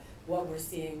Africa, what we're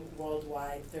seeing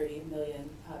worldwide, 30 million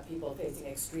people facing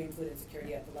extreme food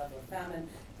insecurity at the level of famine,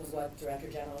 was what Director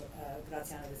General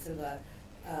Graziano da Silva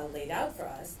laid out for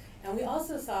us. And we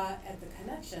also saw at the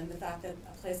connection the fact that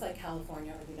a place like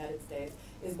California or the United States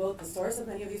is both the source of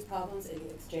many of these problems in the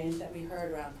exchange that we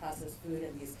heard around processed food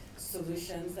and these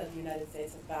solutions that the United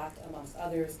States has backed, amongst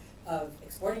others, of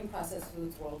exporting processed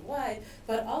foods worldwide,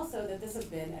 but also that this has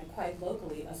been, and quite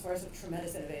locally, a source of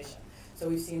tremendous innovation. So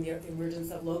we've seen the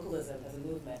emergence of localism as a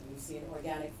movement. We've seen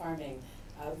organic farming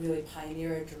really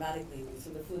pioneer dramatically. We've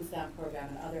seen the food stamp program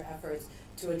and other efforts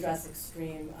to address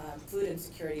extreme food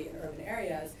insecurity in urban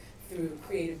areas through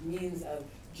creative means of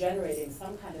generating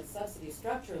some kind of subsidy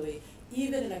structurally,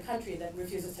 even in a country that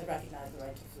refuses to recognize the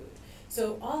right to food.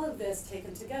 So all of this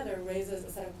taken together raises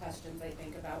a set of questions, I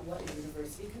think, about what a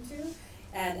university can do.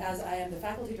 And as I am the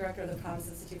faculty director of the Promise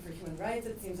Institute for Human Rights,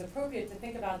 it seems appropriate to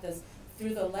think about this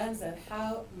through the lens of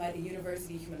how might a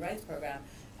university human rights program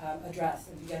address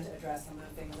and begin to address some of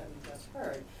the things that we've just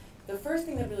heard. The first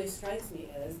thing that really strikes me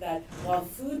is that while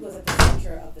food was at the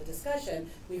center of the discussion,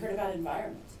 we heard about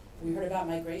environment, we heard about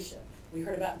migration, we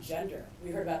heard about gender,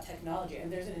 we heard about technology,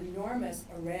 and there's an enormous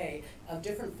array of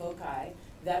different foci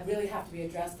that really have to be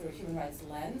addressed through a human rights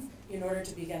lens in order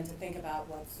to begin to think about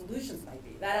what solutions might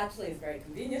be. That actually is very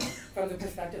convenient from the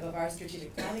perspective of our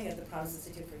strategic planning at the Promise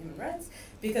Institute for Human Rights,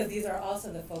 because these are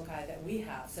also the foci that we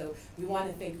have. So we want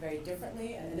to think very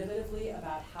differently and innovatively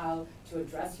about how to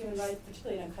address human rights,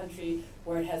 particularly in a country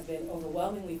where it has been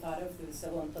overwhelmingly thought of through the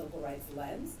civil and political rights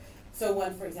lens. So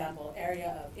one, for example,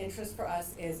 area of interest for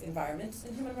us is environment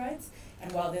and human rights.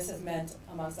 And while this has meant,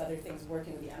 amongst other things,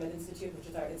 working with the Emmett Institute, which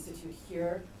is our institute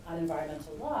here on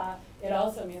environmental law, it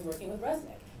also means working with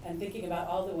Resnick and thinking about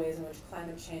all the ways in which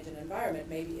climate change and environment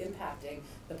may be impacting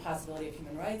the possibility of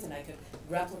human rights. And I could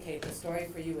replicate the story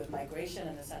for you with migration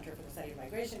and the Center for the Study of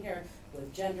Migration here,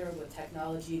 with gender, with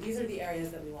technology. These are the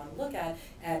areas that we want to look at.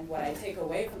 And what I take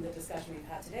away from the discussion we've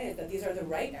had today is that these are the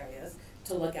right areas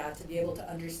to look at to be able to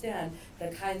understand the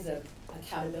kinds of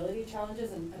accountability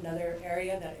challenges. And another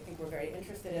area that I think we're very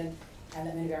interested in, and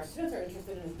that many of our students are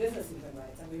interested in, is business and human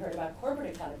rights. And we heard about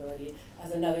corporate accountability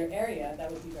as another area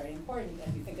that would be very important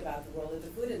as you think about the role that the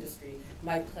food industry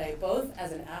might play both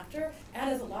as an actor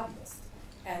and as a lobbyist.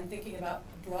 And thinking about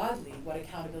broadly what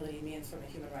accountability means from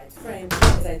a human rights frame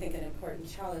is, I think, an important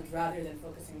challenge, rather than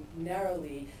focusing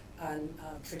narrowly on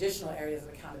traditional areas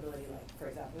of accountability, like, for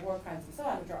example, war crimes and so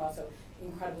on, which are also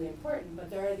incredibly important.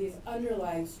 But there are these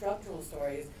underlying structural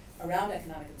stories around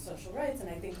economic and social rights, and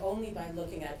I think only by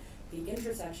looking at the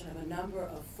intersection of a number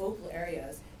of focal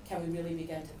areas can we really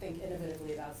begin to think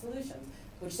innovatively about solutions.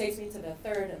 Which takes me to the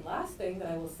third and last thing that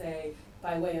I will say,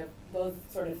 by way of both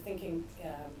sort of thinking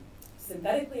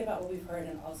synthetically about what we've heard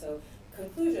and also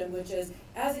conclusion, which is,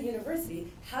 as a university,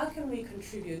 how can we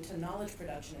contribute to knowledge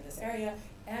production in this area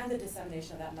and the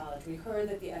dissemination of that knowledge? We heard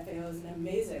that the FAO is an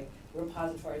amazing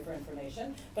repository for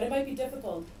information, but it might be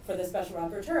difficult for the special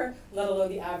rapporteur, let alone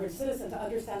the average citizen, to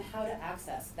understand how to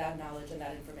access that knowledge and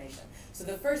that information. So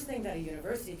the first thing that a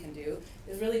university can do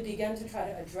is really begin to try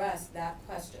to address that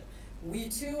question. We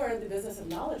too are in the business of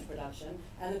knowledge production,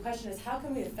 and the question is, how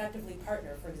can we effectively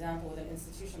partner, for example, with an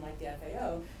institution like the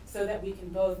FAO, so that we can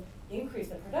both increase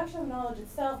the production of knowledge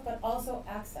itself, but also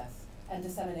access and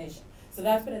dissemination. So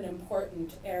that's been an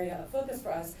important area of focus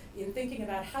for us in thinking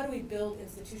about how do we build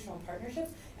institutional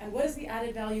partnerships, and what is the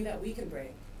added value that we can bring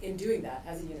in doing that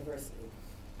as a university.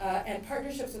 And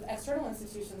partnerships with external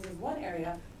institutions is one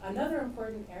area. Another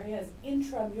important area is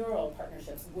intramural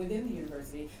partnerships within the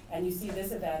university. And you see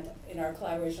this event in our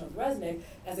collaboration with Resnick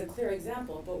as a clear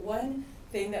example. But one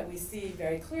thing that we see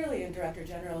very clearly in Director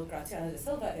General Graziano da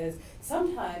Silva is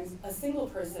sometimes a single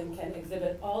person can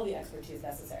exhibit all the expertise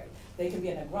necessary. They can be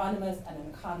an agronomist, and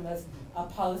an economist, a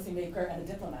policymaker, and a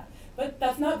diplomat. But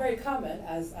that's not very common,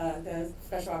 as the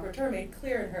Special Rapporteur made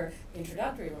clear in her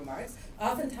introductory remarks.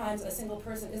 Oftentimes, a single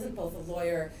person isn't both a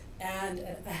lawyer and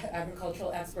an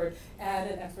agricultural expert and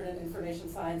an expert in information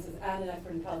sciences and an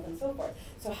expert in health and so forth.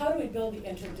 So how do we build the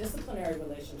interdisciplinary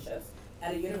relationships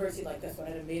at a university like this one,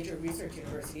 at a major research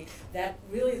university, that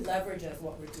really leverages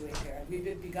what we're doing here? And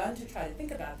we've begun to try to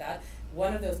think about that.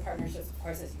 One of those partnerships, of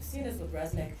course, as you've seen, is with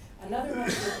Resnick. Another one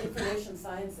is information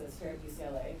sciences here at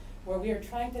UCLA, where we are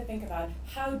trying to think about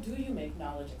how do you make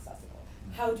knowledge accessible?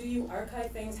 How do you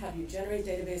archive things? How do you generate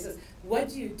databases? What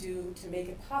do you do to make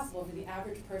it possible for the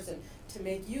average person to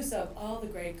make use of all the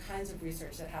great kinds of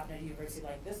research that happen at a university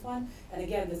like this one? And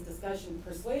again, this discussion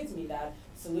persuades me that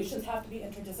solutions have to be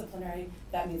interdisciplinary.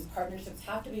 That means partnerships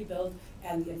have to be built,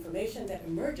 and the information that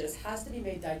emerges has to be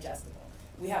made digestible.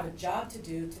 We have a job to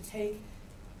do to take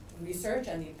research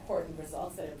and the important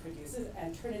results that it produces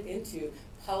and turn it into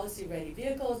policy-ready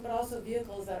vehicles, but also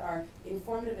vehicles that are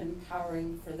informative and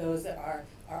empowering for those that are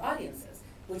our audiences.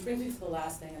 Which brings me to the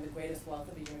last thing and the greatest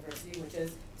wealth of a university, which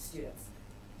is students.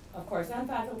 Of course, and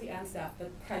faculty and staff,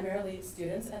 but primarily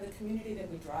students and the community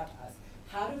that we draw to us.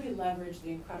 How do we leverage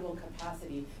the incredible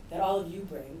capacity that all of you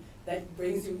bring, that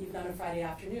brings you even on a Friday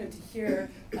afternoon to hear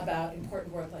about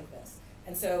important work like this?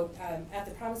 And so at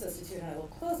the Promise Institute, and I will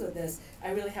close with this,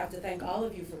 I really have to thank all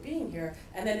of you for being here,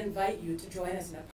 and then invite you to join us in a